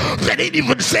that ain't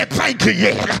even said thank you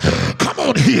yet. Come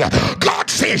on here. God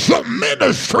says your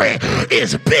ministry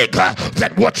is bigger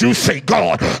than what you say.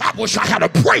 God, I wish I had a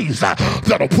praise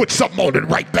that'll put something on it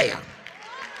right there.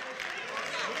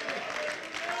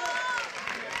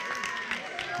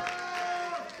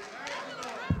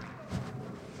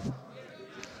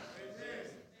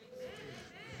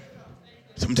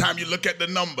 Sometimes you look at the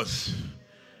numbers.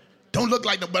 Don't look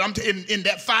like them, but I'm in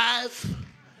that 5.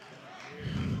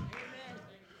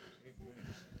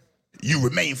 You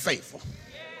remain faithful.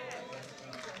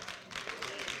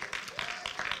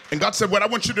 And God said, what I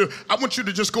want you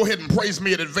to just go ahead and praise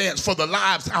me in advance for the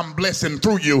lives I'm blessing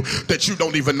through you that you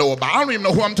don't even know about. I don't even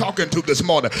know who I'm talking to this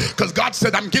morning, because God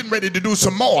said I'm getting ready to do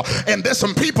some more. And there's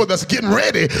some people that's getting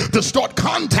ready to start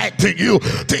contacting you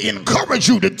to encourage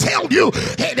you, to tell you,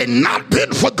 had it not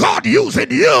been for God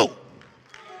using you.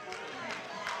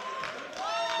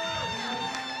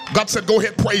 God said, go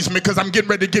ahead, praise me, because I'm getting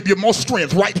ready to give you more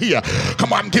strength right here.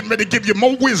 Come on, I'm getting ready to give you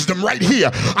more wisdom right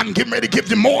here. I'm getting ready to give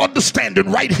you more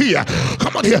understanding right here.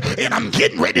 Come on here. And I'm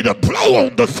getting ready to blow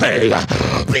on the thing.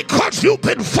 Because you've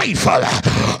been faithful,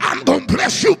 I'm going to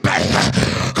bless you back.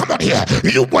 Come on here.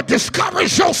 You would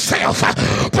discourage yourself,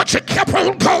 but you kept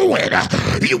on going.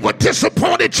 You were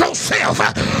disappointed yourself,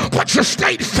 but you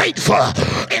stayed faithful.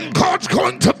 And God's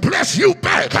going to bless you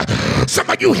back. Some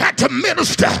of you had to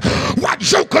minister while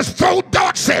jokers throw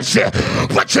darts at you,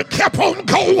 but you kept on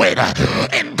going,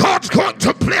 and God's going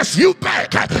to bless you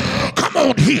back. Come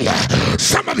on here.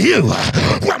 Some of you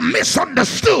were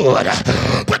misunderstood,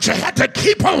 but you had to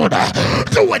keep on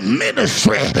doing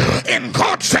ministry, and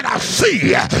God said, I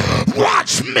see.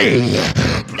 Watch me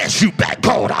bless you back.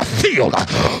 God, I feel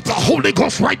the Holy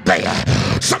Ghost right there.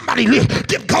 Somebody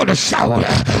give God a shout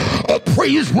or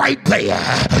praise right there.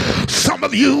 Some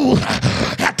of you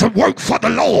had to work for the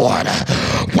Lord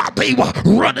while they were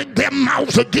running their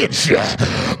mouths against you,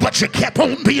 but you kept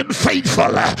on being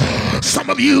faithful. Some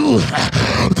of you,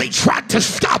 they tried to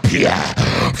stop you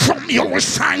from your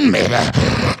assignment,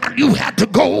 and you had to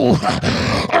go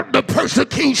under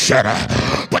persecution,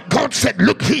 but God said,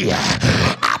 look here,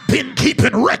 I've been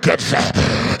keeping records,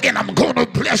 and I'm gonna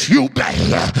bless you back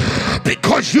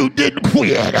because you didn't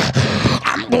quit.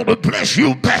 I'm gonna bless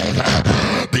you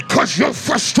back because your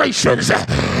frustrations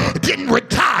didn't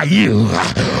retire you.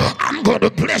 I'm gonna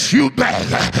bless you back.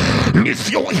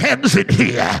 Lift your hands in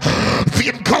here,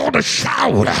 then God a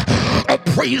shout a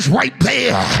praise right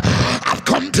there. I've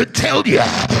come to tell you,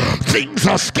 things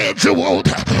are scheduled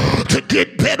to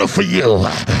get better for you,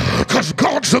 because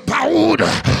God's about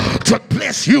to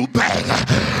bless you back.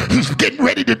 He's getting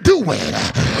ready to do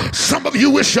it. Some of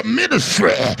you, it's your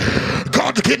ministry.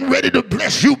 God's getting ready to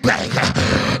bless you back.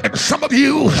 And some of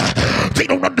you, they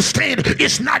don't understand,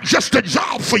 it's not just a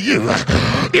job for you,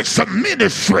 it's a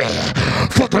ministry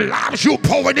for the lives you're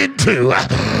pouring into.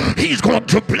 He's going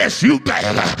to bless you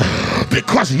back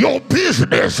because your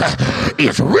business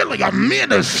is really a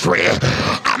ministry.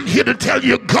 I'm here to tell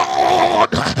you, God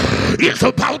is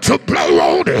about to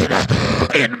blow on it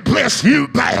and bless you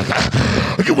back.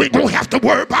 You ain't gonna have to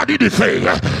worry about anything.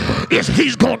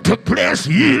 He's going to bless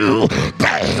you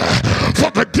back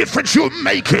for the difference you're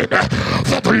making,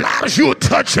 for the lives you're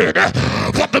touching,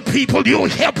 for the people you're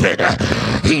helping.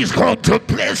 He's going to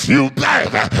bless you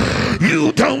back.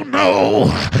 You don't know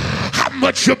how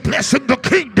much you're blessing the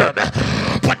kingdom,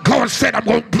 but God said, I'm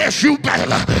going to bless you back.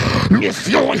 Lift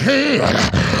your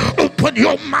head, open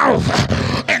your mouth,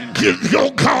 and give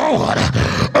your God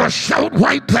a shout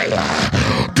right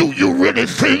there. Do you really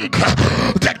think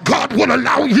that God will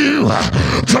allow you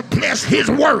to bless his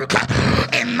work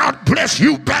and not bless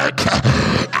you back?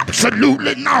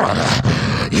 Absolutely not.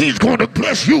 He's going to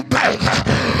bless you back.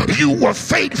 You were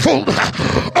faithful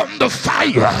on the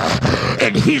fire,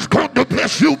 and he's going to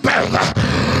bless you back.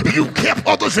 You kept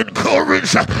others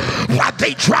encouraged while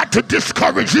they tried to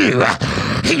discourage you.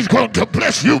 He's going to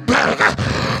bless you back.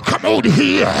 Come on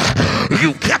here.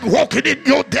 You kept walking in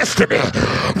your destiny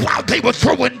while they were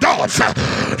throwing darts.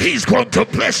 He's going to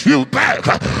bless you back.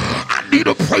 I need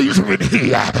a praiser in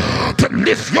here to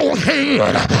lift your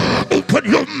head, open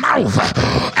your mouth,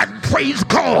 and praise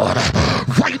God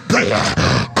right there.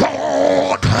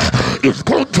 God is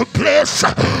going to bless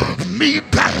me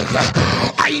back.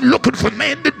 I ain't looking for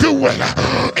men to do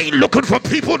it. Ain't looking for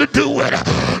people to do it.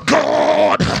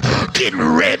 God getting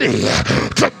ready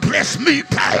to bless me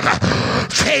back.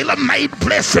 Tailor-made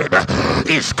blessing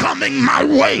is coming my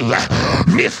way.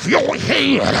 Lift your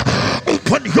head,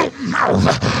 open your mouth,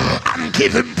 and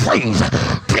give him praise.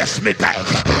 Bless me back,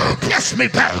 bless me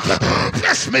back,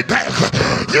 bless me back.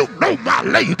 You know my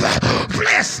labor.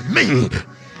 Bless me.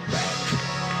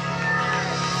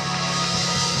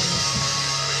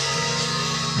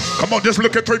 Come on, just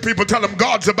look at 3 people. Tell them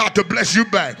God's about to bless you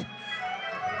back.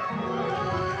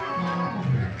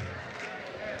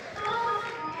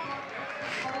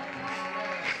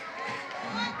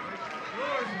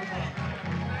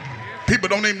 People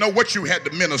don't even know what you had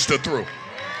to minister through.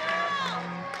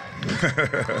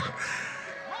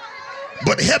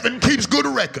 But heaven keeps good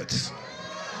records.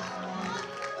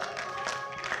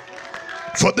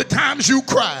 For the times you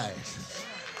cried,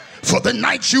 for the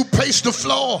nights you paced the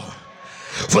floor,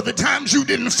 for the times you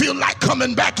didn't feel like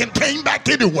coming back and came back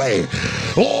anyway.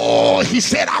 Oh, he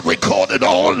said, I recorded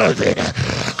all of it.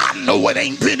 I know it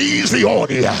ain't been easy on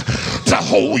you to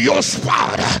hold your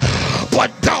spot,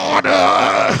 but daughter,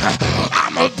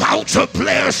 I'm about to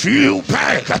bless you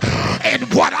back.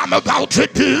 And what I'm about to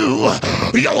do,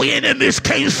 your enemies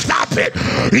can't stop it.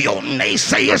 Your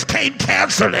naysayers can't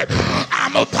cancel it.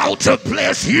 I'm about to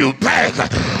bless you back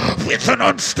with an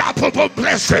unstoppable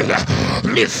blessing.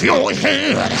 Lift your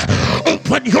head,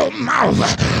 open your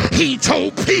mouth. He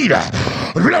told Peter,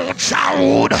 launch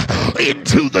out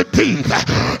into the deep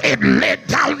and let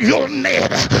down your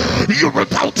net. You're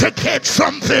about to catch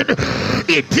something.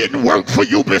 It didn't work for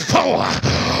you before,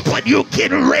 but you're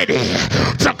getting ready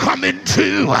to come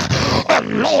into a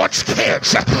large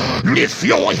catch. Lift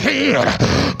your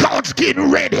head. God's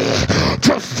getting ready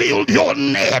to fill your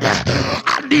net.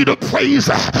 I need a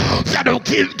praiser that'll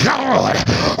give God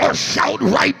a shout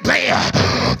right there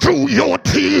through your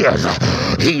tears.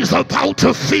 He's about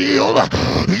to fill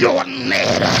your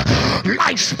net.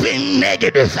 Life's been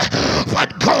negative,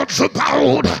 but God's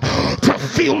about to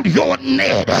fill your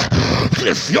net.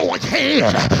 Lift your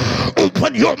head,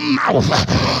 open your mouth.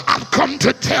 I've come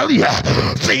to tell you,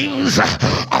 things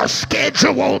are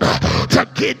scheduled to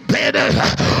get better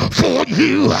for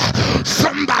you.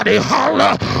 Somebody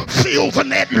holler, fill the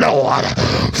net, Lord.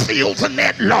 Fill the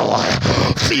net, Lord.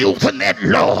 Fill the net,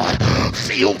 Lord.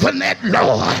 Fill the net,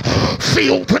 Lord.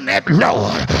 Fill the net,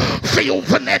 Lord. Fill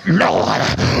the net, Lord.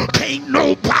 Can't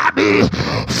nobody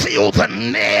fill the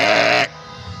net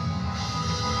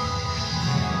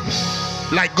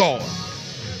like God.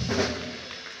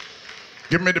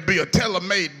 Give me to be a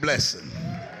tailor-made blessing.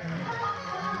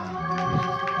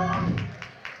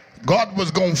 God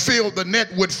was going to fill the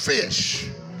net with fish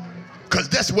because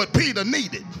that's what Peter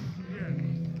needed.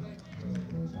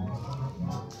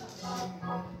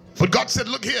 But God said,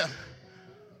 look here,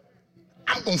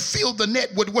 I'm going to fill the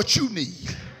net with what you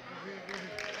need.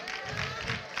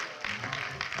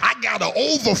 I got an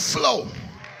overflow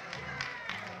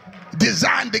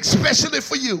designed especially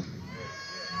for you.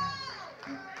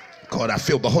 God, I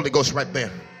feel the Holy Ghost right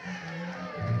there.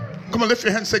 Come on, lift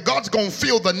your hand and say, God's going to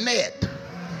fill the net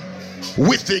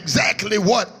with exactly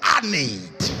what I need.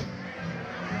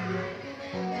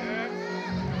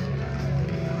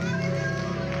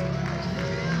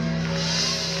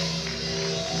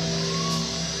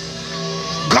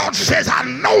 God says, I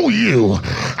know you.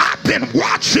 I've been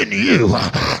watching you.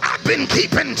 I've been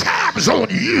keeping tabs on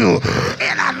you.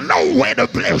 And I know where to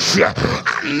bless you.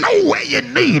 I know where you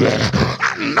need it.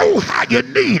 I know how you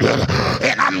need it.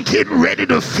 And I'm getting ready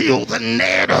to fill the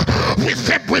net with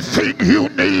everything you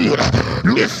need.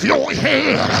 Lift your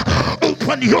head.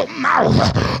 Open your mouth.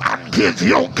 And give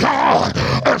your God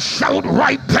a shout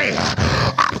right there.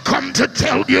 I've come to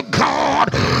tell you God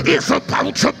is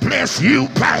about to bless you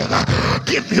back.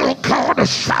 Give your God a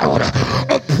shout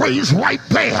of praise right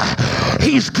there.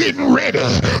 He's getting ready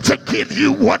to give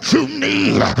you what you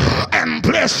need and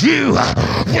bless you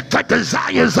with the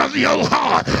desires of your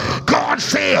heart. God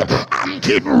said, I'm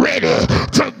getting ready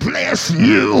to bless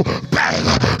you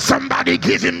back. Somebody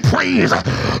give him praise.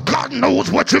 God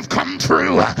knows what you've come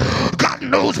through. God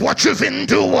knows what you've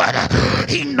endured.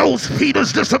 He knows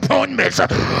Peter's disappointments.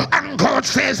 And God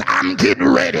says, I'm getting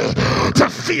ready to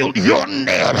fill your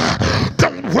net.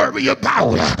 Don't worry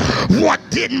about what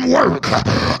didn't work.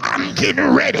 I'm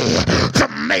getting ready to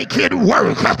make it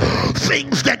work.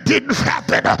 Things that didn't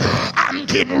happen, I'm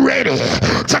getting ready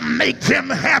to make them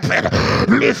happen.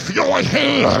 Lift your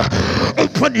head,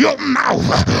 open your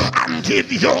mouth, and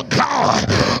give your God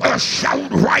a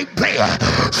shout right there.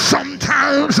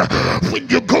 Sometimes when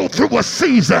you go through a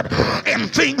season and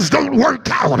things don't work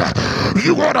out,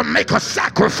 you ought to make a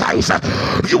sacrifice.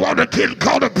 You ought to give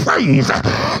God a praise,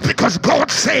 because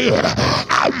God said,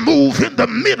 I'll move in the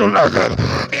middle of it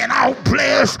and I'll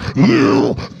bless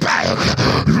you back.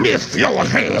 Lift your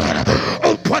hand,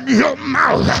 open your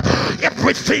mouth.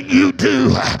 Everything you do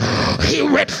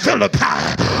here at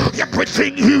Philippi,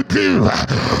 everything you do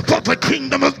for the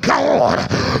kingdom of God,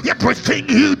 everything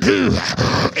you do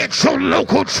at your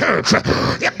local church,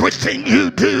 everything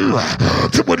you do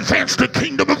to advance the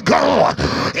kingdom of God,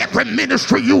 every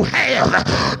ministry you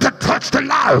have to touch the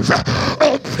lives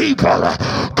of people,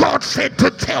 God said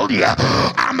to tell you,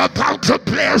 I'm about to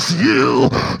bless you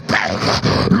back.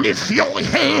 Lift your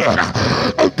head,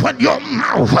 open your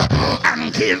mouth,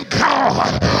 and give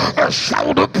God a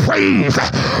shout of praise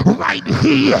right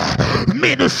here.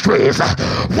 Ministries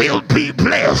will be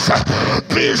blessed.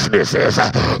 Businesses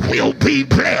will be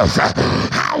blessed.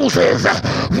 Houses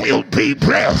will be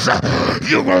blessed.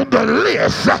 You're on the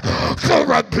list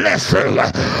for a blessing.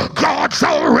 God's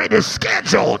already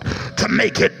scheduled to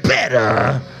make it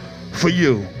better for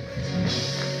you.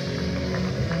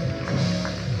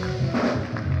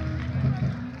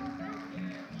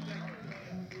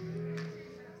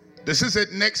 This is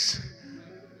it. Next,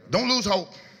 don't lose hope,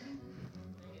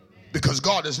 because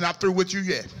God is not through with you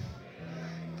yet.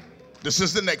 This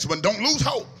is the next one. Don't lose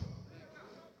hope,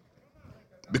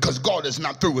 because God is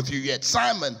not through with you yet.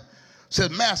 Simon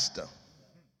said, Master,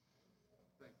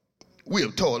 we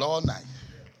have toiled all night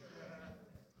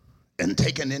and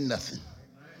taken in nothing.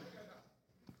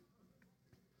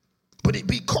 But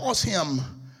it calls him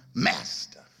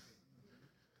master.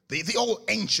 The old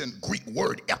ancient Greek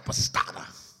word epistata.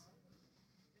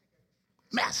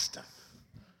 Master,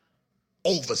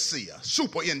 overseer,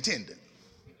 superintendent,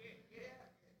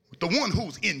 the one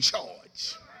who's in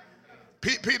charge.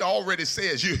 Peter already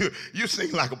says you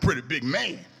seem like a pretty big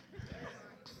man.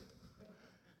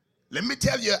 Let me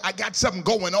tell you, I got something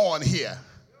going on here,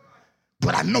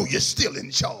 but I know you're still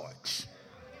in charge.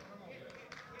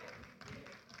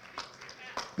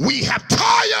 We have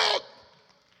toiled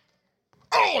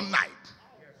all night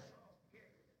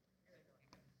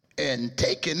and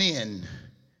taken in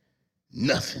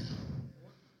nothing.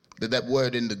 That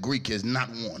word in the Greek is not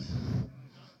one.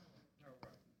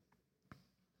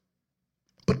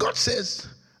 But God says,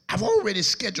 I've already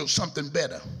scheduled something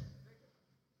better.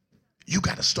 You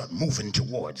got to start moving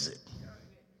towards it.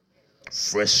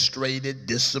 Frustrated,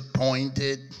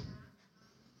 disappointed,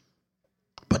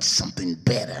 but something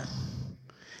better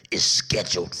is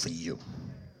scheduled for you.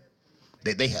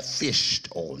 They have fished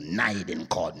all night and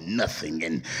caught nothing,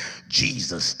 and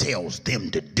Jesus tells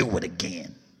them to do it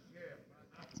again.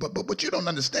 But you don't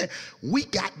understand. We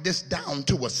got this down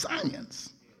to a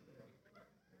science.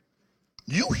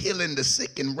 You healing the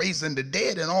sick and raising the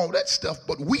dead and all that stuff,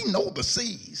 but we know the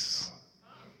seas.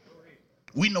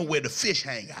 We know where the fish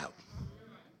hang out.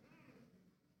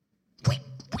 We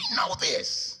know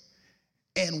this.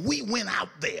 And we went out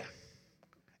there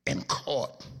and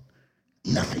caught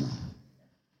nothing.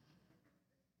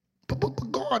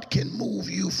 But God can move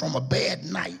you from a bad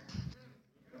night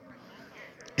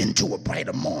into a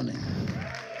brighter morning.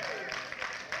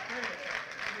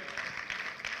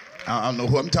 I don't know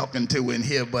who I'm talking to in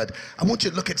here, but I want you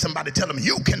to look at somebody, tell them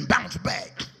you can bounce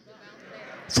back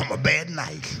from a bad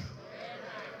night.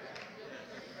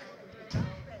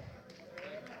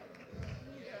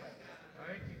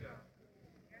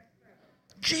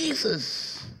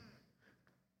 Jesus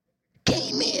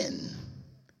came in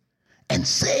and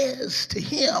says to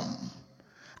him,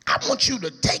 I want you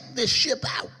to take this ship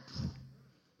out.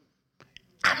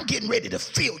 I'm getting ready to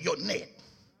fill your net.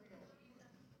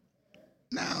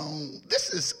 Now,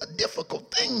 this is a difficult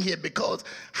thing here, because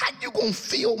how you gonna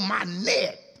fill my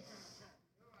net?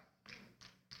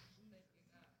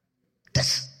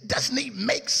 This doesn't even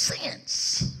make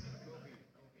sense.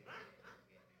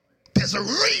 There's a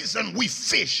reason we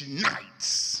fish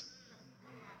nights.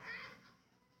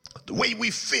 The way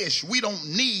we fish, we don't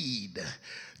need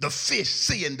the fish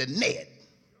seeing the net.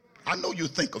 I know you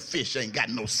think a fish ain't got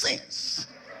no sense.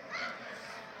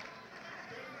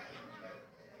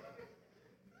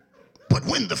 But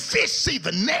when the fish see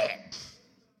the net,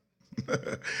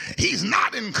 he's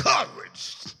not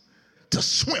encouraged to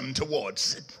swim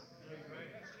towards it.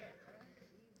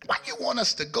 Why you want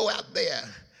us to go out there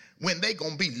when they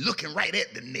gonna be looking right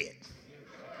at the net.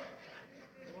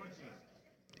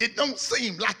 It don't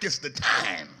seem like it's the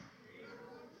time.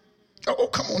 Oh,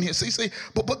 come on here. See.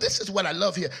 But this is what I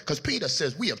love here, because Peter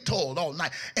says we have toiled all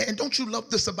night. And don't you love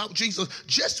this about Jesus?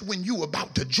 Just when you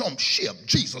about to jump ship,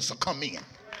 Jesus will come in.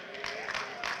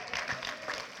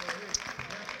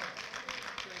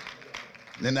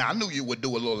 Now, I knew you would do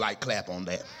a little light clap on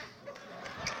that.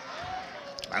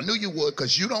 I knew you would,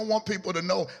 because you don't want people to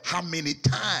know how many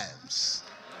times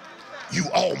you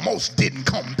almost didn't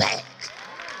come back.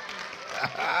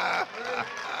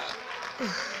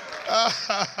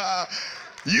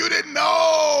 You didn't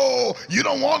know. You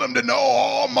don't want them to know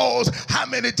almost how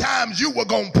many times you were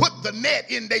going to put the net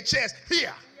in their chest.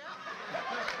 Here,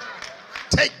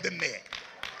 take the net.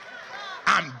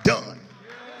 I'm done.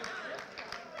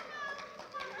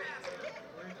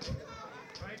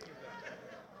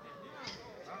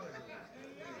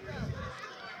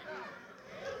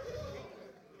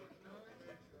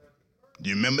 Do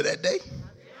you remember that day?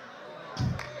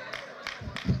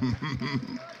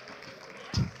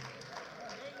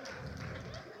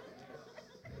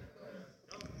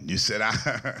 You said,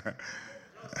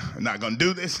 I'm not going to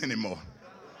do this anymore.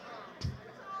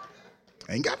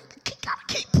 Ain't got to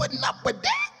keep putting up with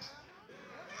that.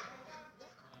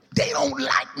 They don't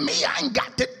like me. I ain't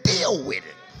got to deal with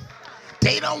it.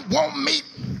 They don't want me.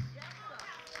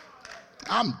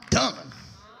 I'm done.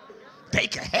 They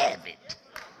can have it.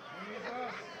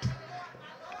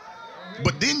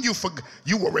 But then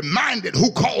you were reminded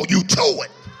who called you to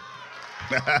it.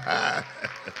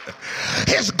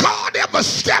 Has God ever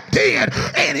stepped in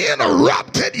and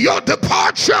interrupted your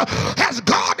departure? Has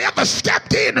God ever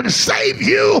stepped in and saved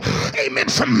you, amen,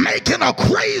 from making a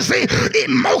crazy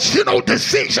emotional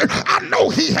decision? I know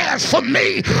he has for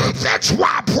me. That's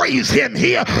why I praise him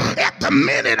here. At the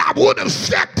minute I would have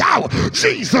stepped out,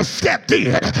 Jesus stepped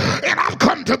in, and I've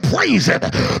come to praise him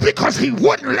because he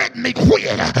wouldn't let me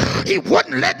quit. He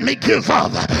wouldn't let me give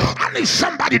up. I need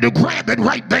somebody to grab it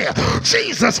right there.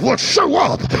 Jesus will show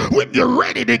up when you're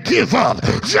ready to give up.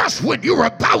 Just when you're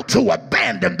about to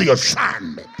abandon the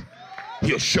assignment,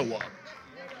 he'll show up.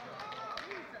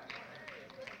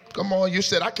 Come on, you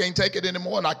said I can't take it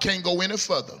anymore and I can't go any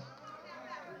further.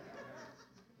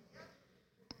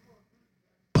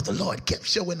 But the Lord kept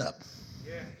showing up.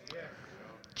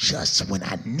 Just when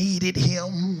I needed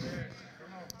him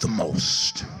the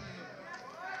most.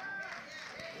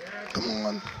 Come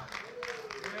on.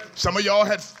 Some of y'all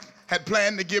had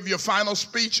planned to give your final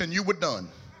speech and you were done.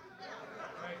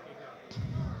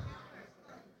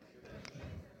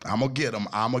 I'm going to get them.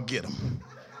 I'm going to get them.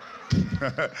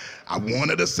 I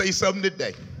wanted to say something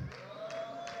today.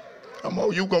 Come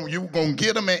on, you gonna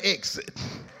get them and exit.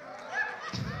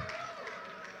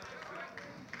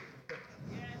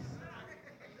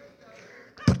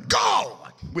 But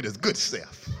God, with his good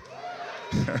self,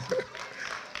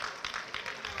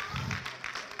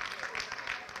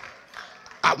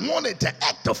 I wanted to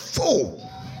act a fool,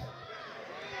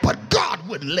 but God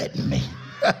wouldn't let me.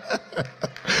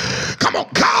 Come on,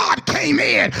 God came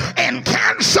in and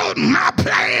canceled my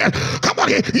plan. Come on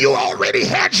here, you already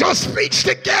had your speech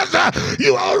together.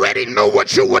 You already knew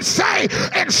what you would say.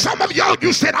 And some of y'all,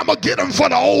 you said, I'm going to get them for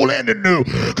the old and the new.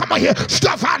 Come on here,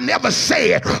 stuff I never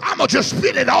said. I'm going to just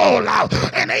spit it all out.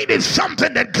 And ain't it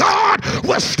something that God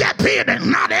will step in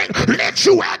and not let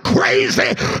you act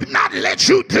crazy, not let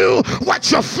you do what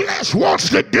your flesh wants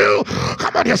to do?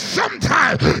 Come on here,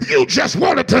 sometimes you just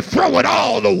wanted to throw it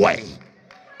all away.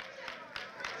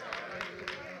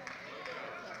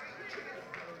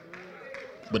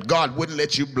 But God wouldn't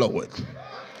let you blow it.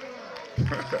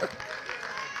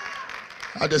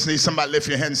 I just need somebody to lift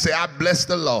your hand and say, I bless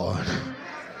the Lord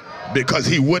because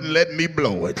he wouldn't let me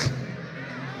blow it.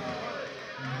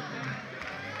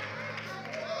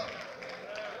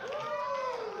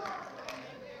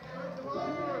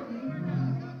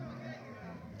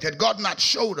 Had God not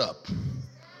showed up,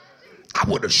 I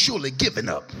would have surely given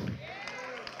up.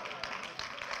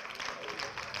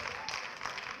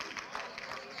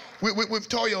 We've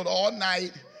toiled all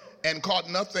night and caught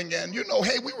nothing, and you know,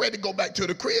 hey, we're ready to go back to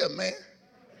the crib, man.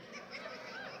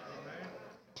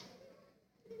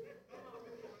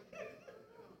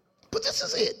 But this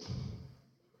is it.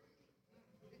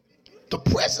 The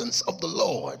presence of the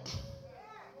Lord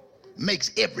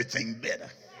makes everything better.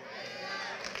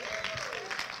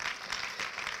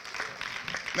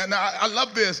 Now, I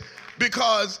love this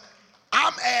because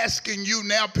I'm asking you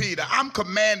now, Peter, I'm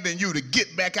commanding you to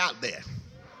get back out there.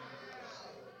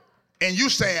 And you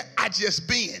saying, I just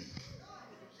been.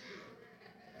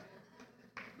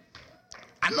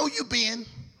 I know you been,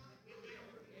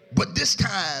 but this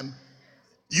time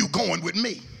you going with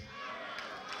me.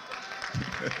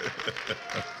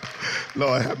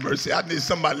 Lord have mercy. I need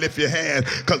somebody to lift your hand,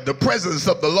 because the presence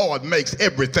of the Lord makes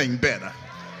everything better.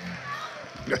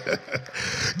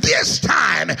 This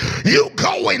time you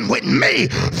going with me.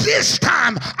 This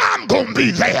time I'm gonna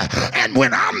be there, and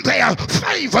when I'm there,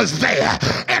 favor's there,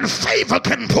 and favor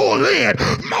can pull in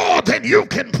more than you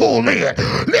can pull in.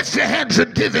 Lift your hands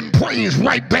and give him praise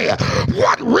right there.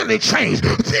 What really changed?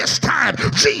 This time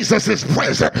Jesus is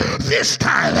present. This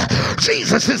time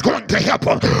Jesus is going to help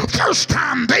them. First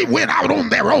time they went out on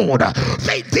their own,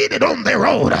 they did it on their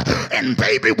own, and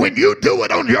baby, when you do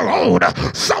it on your own,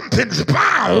 something's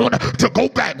bound to go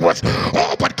backwards.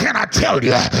 Oh, but can I tell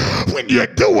you, when you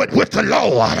do it with the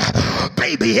Lord,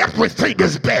 baby, everything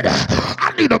is better.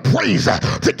 I need a praise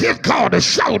to give God a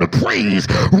shout of praise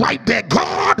right there.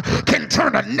 God can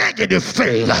turn a negative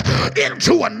thing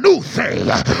into a new thing.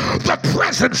 The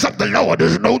presence of the Lord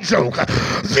is no joke.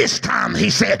 This time he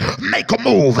said, make a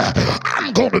move.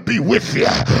 I'm going to be with you.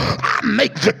 I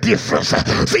make the difference.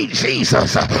 See,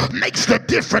 Jesus makes the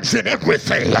difference in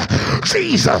everything.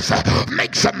 Jesus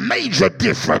makes a major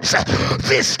difference.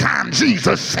 This time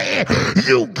Jesus said,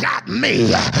 you got me.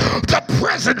 The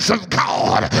presence of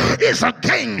God is a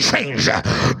game changer.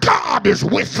 God is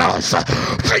with us.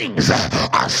 Things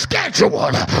are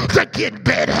scheduled to get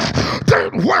better.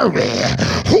 Don't worry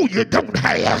who you don't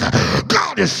have.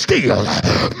 God is still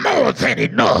more than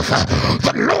enough.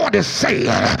 The Lord is saying,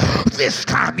 this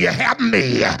time you have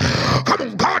me. Come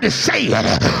on, God is saying,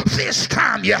 this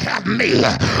time you have me.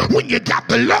 When you got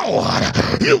the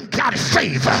Lord, you've got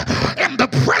favor, and the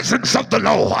presence of the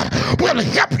Lord will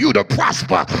help you to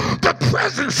prosper. The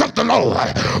presence of the Lord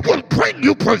will bring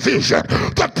you provision.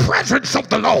 The presence of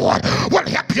the Lord will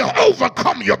help you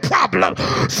overcome your problem.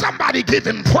 Somebody give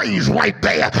him praise right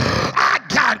there. I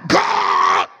got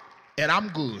God, and I'm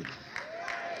good.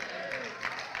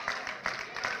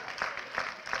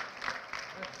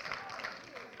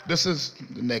 This is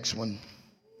the next one.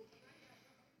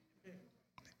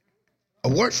 A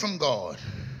word from God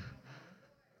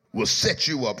will set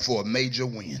you up for a major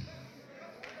win.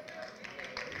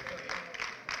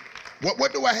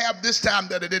 What do I have this time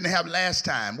that I didn't have last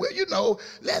time? Well, you know,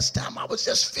 last time I was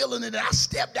just feeling it and I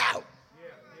stepped out.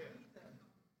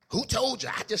 Who told you?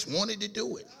 I just wanted to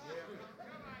do it.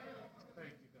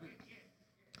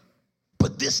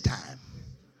 But this time,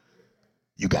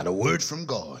 you got a word from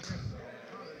God.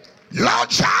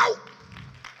 Launch out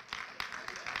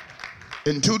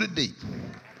into the deep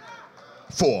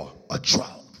for a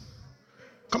drought.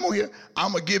 Come on here.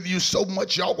 I'm going to give you so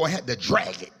much y'all going to have to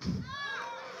drag it.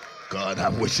 God, I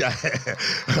wish I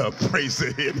had praise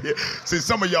to him here. See,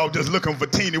 some of y'all just looking for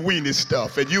teeny weeny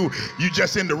stuff, and you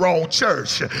just in the wrong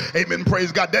church. Amen,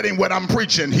 praise God. That ain't what I'm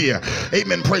preaching here.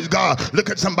 Amen, praise God. Look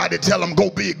at somebody, tell them, go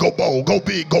big, go bold, go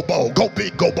big, go bold, go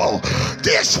big, go bold.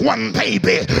 This one,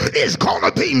 baby, is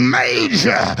gonna be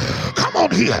major. Come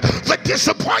on here. The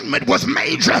disappointment was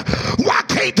major. Why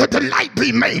can't the delight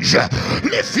be major?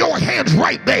 Lift your hands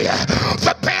right there.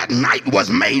 The bad night was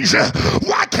major.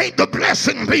 Why can't the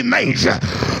blessing be major?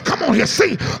 Come on here,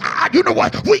 see, you know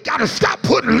what? We got to stop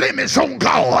putting limits on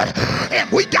God, and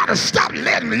we got to stop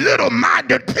letting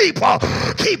little-minded people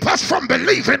keep us from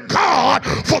believing God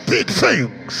for big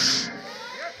things.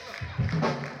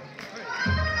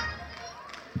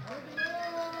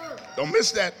 Don't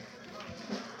miss that.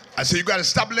 I say you got to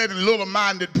stop letting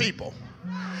little-minded people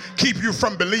keep you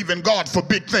from believing God for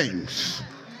big things.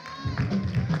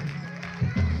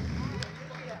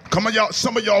 Come on, y'all.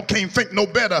 Some of y'all can't think no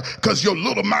better because your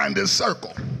little mind is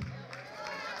circle.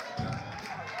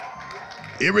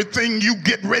 Everything you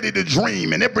get ready to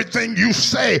dream and everything you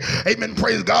say, amen,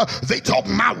 praise God, they talk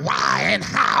about why and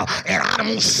how, and I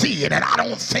don't see it and I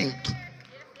don't think.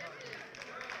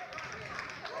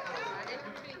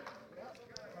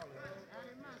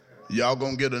 Y'all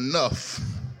gonna get enough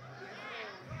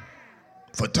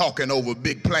for talking over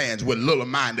big plans with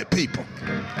little-minded people.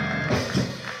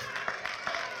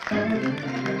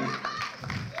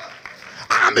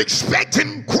 I'm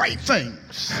expecting great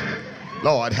things.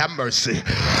 Lord, have mercy.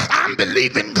 I'm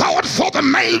believing God for the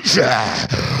major.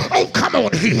 Oh, come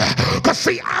on here. Because,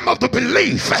 see, I'm of the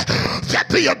belief that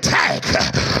the attack,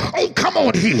 oh, come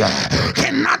on here,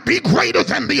 cannot be greater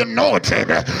than the anointing.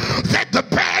 That the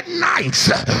bad nights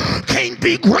can't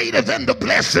be greater than the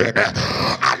blessing.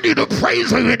 I need a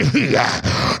praiser in here.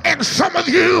 And some of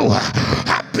you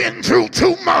have been through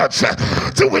too much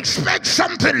to expect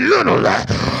something little.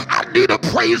 I need a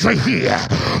praiser here.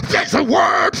 There's a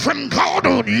word from God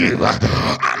on you.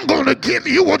 I'm going to give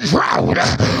you a drought.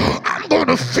 I'm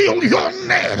gonna fill your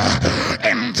net,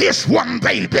 and this one,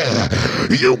 baby,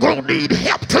 you gonna need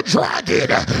help to drag it.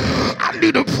 I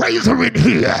need a praiser in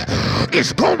here.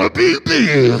 It's gonna be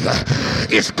big.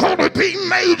 It's gonna be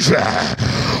major.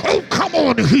 Oh, come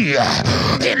on here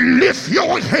and lift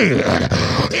your head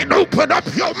and open up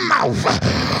your mouth.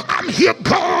 I'm here.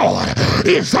 God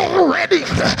is already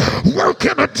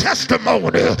working a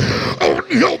testimony on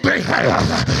your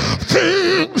behalf.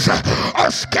 Things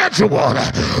are scheduled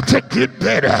to get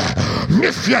better.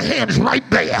 Lift your hands right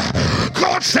there.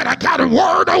 God said, I got a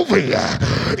word over you.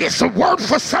 It's a word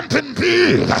for something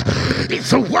big.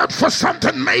 It's a word for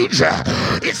something major.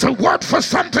 It's a word for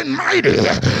something mighty.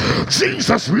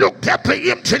 Jesus looked at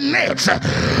the empty nets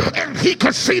and he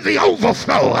could see the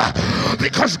overflow,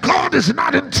 because God is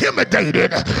not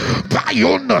intimidated by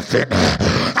your nothing.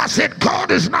 I said,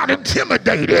 God is not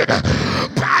intimidated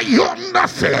by your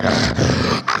nothing.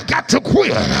 I've got to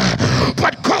quit,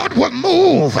 but God will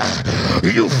move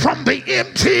you from the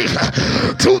empty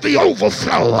to the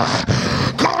overflow.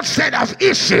 God said, I've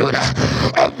issued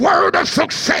a word of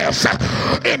success,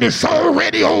 and it's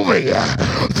already over you.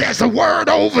 There's a word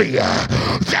over you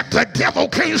that the devil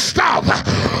can't stop.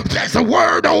 There's a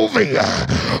word over you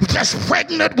that's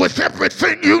pregnant with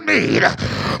everything you need.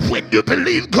 When you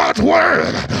believe God's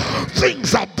word,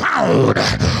 things are bound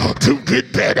to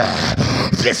get better.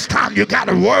 This time you got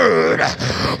a word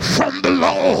from the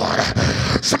Lord.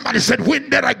 Somebody said, when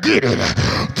did I get it?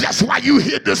 That's why you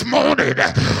here this morning.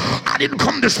 I didn't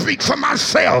come to speak for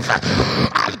myself.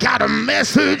 I've got a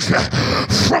message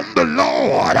from the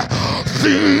Lord.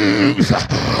 Things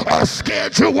are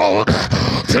scheduled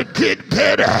to get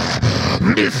better.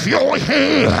 Lift your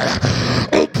head,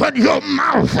 open your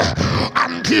mouth,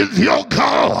 and give your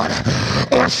God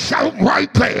a shout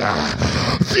right there.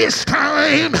 This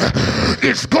time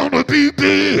it's gonna be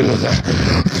big.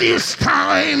 This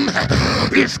time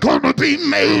it's gonna be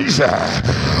major,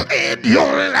 and your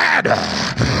ladder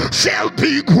shall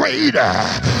be greater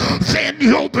than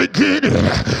your beginning.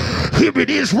 Here it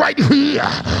is right here.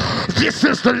 This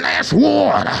is the last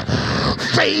one.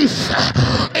 Faith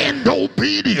and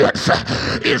obedience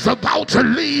is about to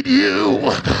lead you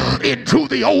into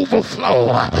the overflow.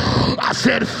 I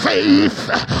said faith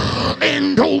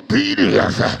and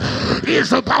obedience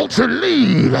is about to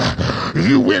lead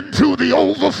you into the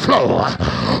overflow.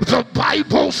 The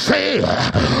Bible said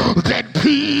that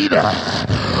Peter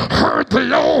heard the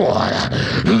Lord.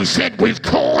 He said, we've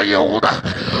toiled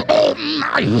all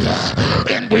night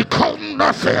and we caught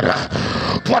nothing,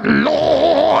 but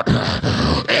Lord,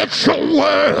 at your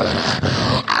word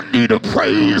I need a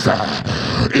praise.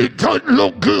 It doesn't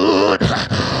look good,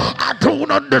 I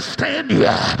don't understand you,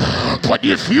 but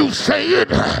if you say it,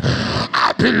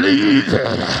 I believe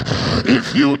it.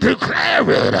 If you declare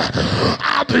it,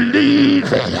 I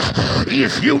believe it.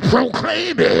 If you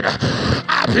proclaim it,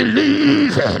 I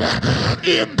believe it.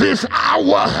 In this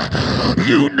hour,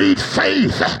 you need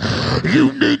faith.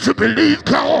 You need to believe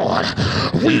God.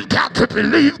 We've got to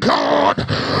believe God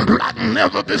like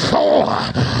never before.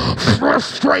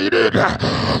 Frustrated,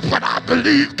 but I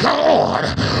believe God.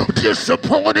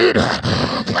 Disappointed,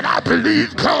 but I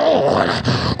believe God.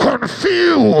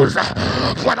 Confused,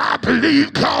 but I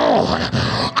believe God.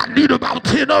 I need about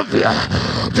 10 of you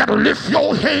that'll lift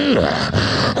your hand,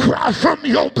 cry from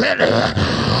your belly.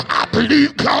 I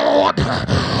believe God.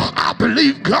 I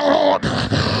believe God.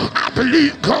 I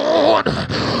believe God.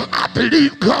 I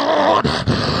believe God.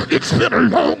 It's been a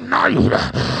long night,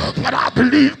 but I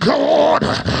believe God.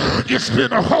 It's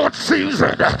been a hard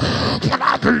season, but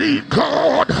I believe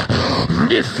God.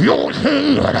 Lift your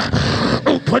head,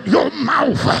 open your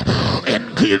mouth,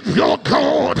 and give your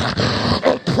God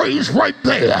a praise right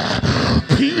there.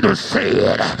 Peter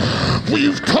said,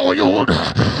 we've toiled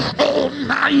all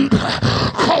night,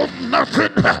 caught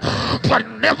nothing, but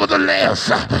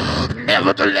nevertheless,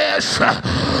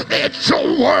 it's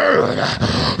your word.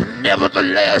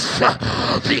 Nevertheless,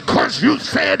 because you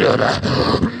said it.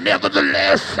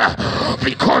 Nevertheless,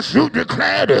 because you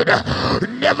declared it.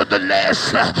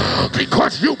 Nevertheless,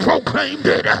 because you proclaimed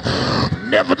it.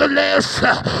 Nevertheless,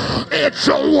 it's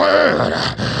your word.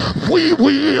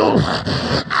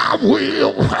 I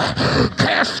will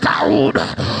cast out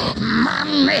my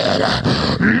net.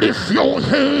 Lift your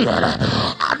head.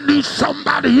 I need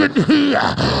somebody in here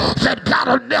that got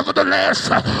a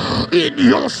nevertheless in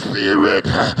your spirit.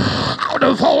 Out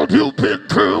of all you've been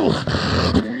through,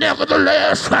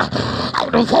 nevertheless,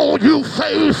 out of all you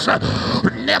face,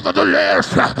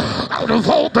 nevertheless, out of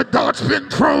all the darts been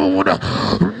thrown,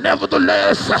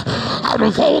 nevertheless, out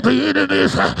of all the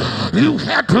enemies you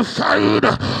had to fight,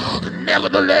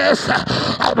 Nevertheless,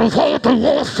 out of all the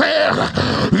warfare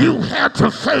you had to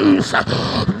face,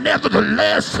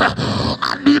 nevertheless,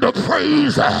 I need a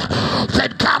praise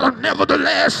that got a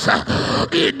nevertheless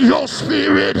in your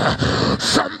spirit.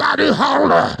 Somebody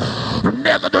holler,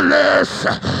 nevertheless,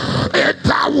 in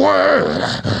thy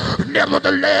word,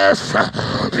 nevertheless,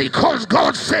 because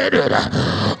God said it,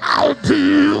 I'll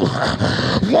do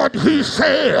what he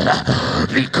said.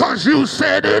 Because you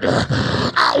said it,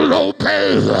 I'll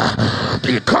obey.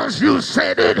 Because you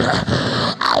said it,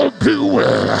 I'll do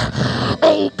it.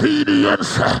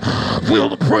 Obedience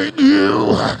will bring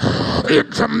you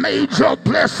into major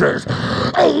blessings.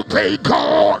 Obey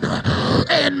God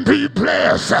and be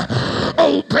blessed.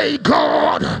 Obey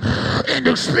God and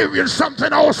experience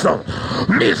something awesome.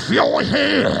 Lift your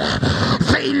head.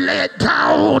 They let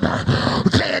down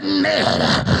their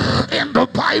net, and the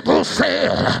Bible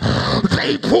said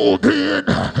they pulled in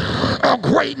a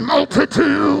great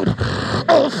multitude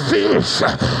of fish.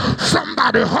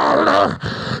 Somebody holler,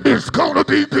 it's gonna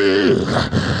be big.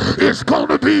 It's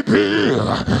gonna be big.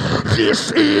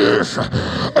 This is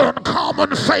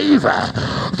uncommon favor.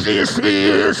 This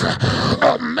is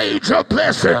a major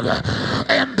blessing.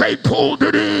 And they pulled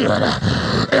it in,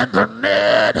 and the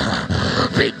net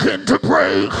began to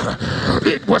break.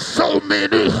 It was so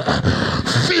many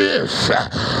fish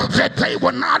that they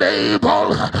were not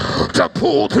able to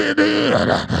pull them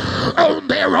in on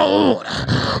their own.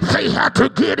 They had to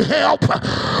get help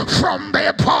from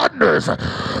their partners.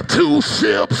 2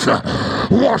 ships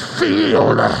were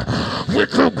filled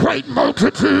with a great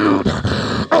multitude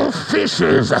of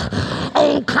fishes.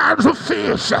 All kinds of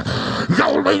fish.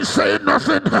 Y'all ain't saying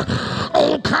nothing.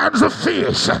 All kinds of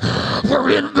fish were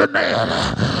in the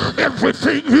net.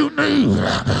 Everything you need,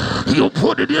 you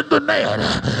put it in the net.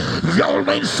 Y'all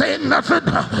ain't saying nothing.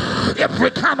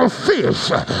 Every kind of fish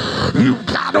you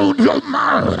got on your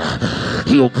mind,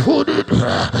 you put it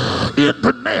in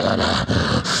the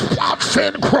net. Spots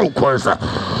and croakers,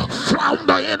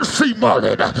 flounder and sea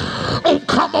mullet. Oh,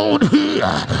 come on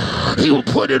here. You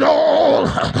put it all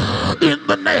in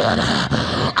the net.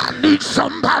 I need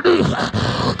somebody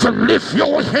to lift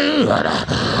your head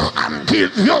and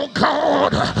give your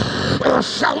God a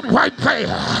shout right there.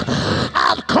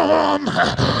 I've come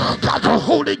by the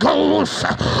Holy Ghost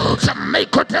to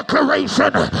make a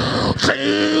declaration.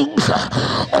 Things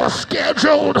are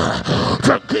scheduled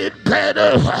to get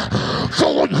better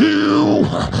for you.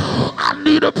 I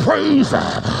need a praise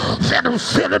that I'm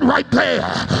feeling right there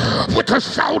with a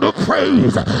shout of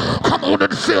praise. Come on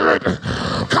and feel it.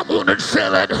 Come on and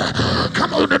feel it.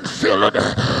 Come on and feel it.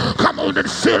 Come on and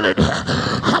feel it.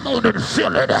 Come on and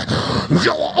feel it.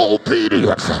 Your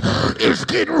obedience is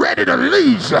getting ready to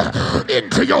lead you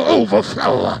into your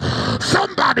overflow.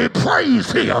 Somebody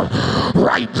praise him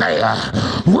right there.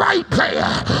 Right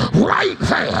there. Right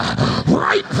there.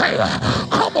 Right there.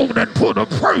 Come on and put a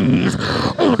praise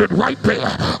on it right there.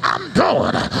 I'm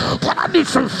done, but I need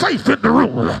some faith in the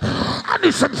room. I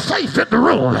need some faith in the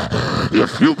room.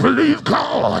 If you believe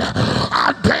God,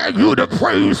 I dare you to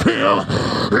praise him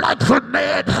like the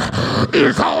net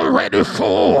is already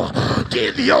full.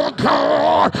 Give your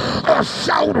God a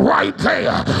shout right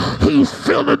there. He's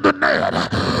filling the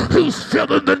net. He's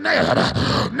filling the net.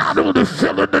 Not only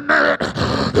filling the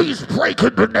net, he's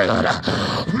breaking the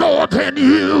net. More than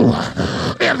you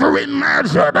ever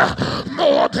imagined.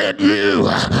 More than you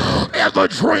ever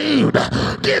dreamed.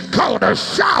 Give God a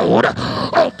shout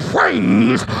of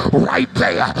praise right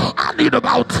there. I need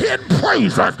about 10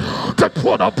 praisers to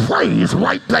put a praise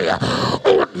right there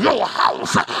on your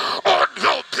house, on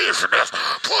your business.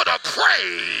 Put a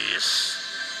praise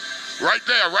right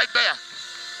there, right there,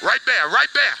 right there, right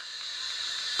there.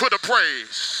 Put a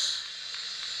praise.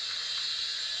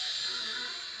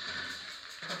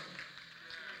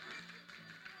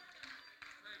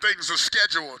 Things are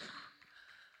scheduled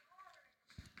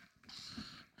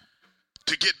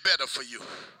to get better for you.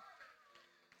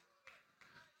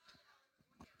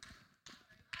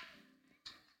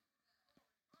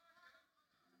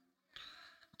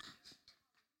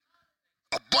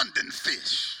 Abundant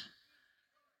fish,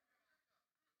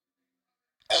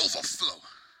 overflow,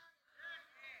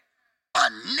 a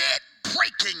net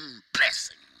breaking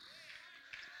blessing.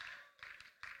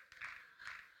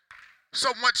 So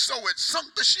much so it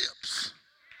sunk the ships.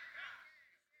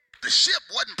 The ship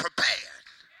wasn't prepared.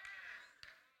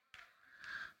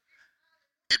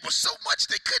 It was so much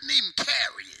they couldn't even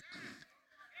carry it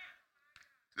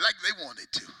like they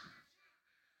wanted to.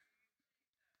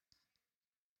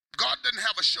 God doesn't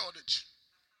have a shortage.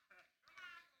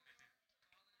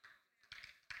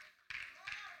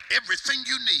 Everything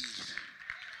you need,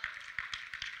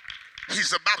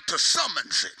 he's about to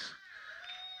summons it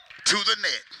to the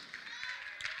net.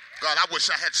 God, I wish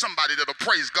I had somebody that'll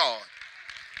praise God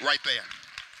right there.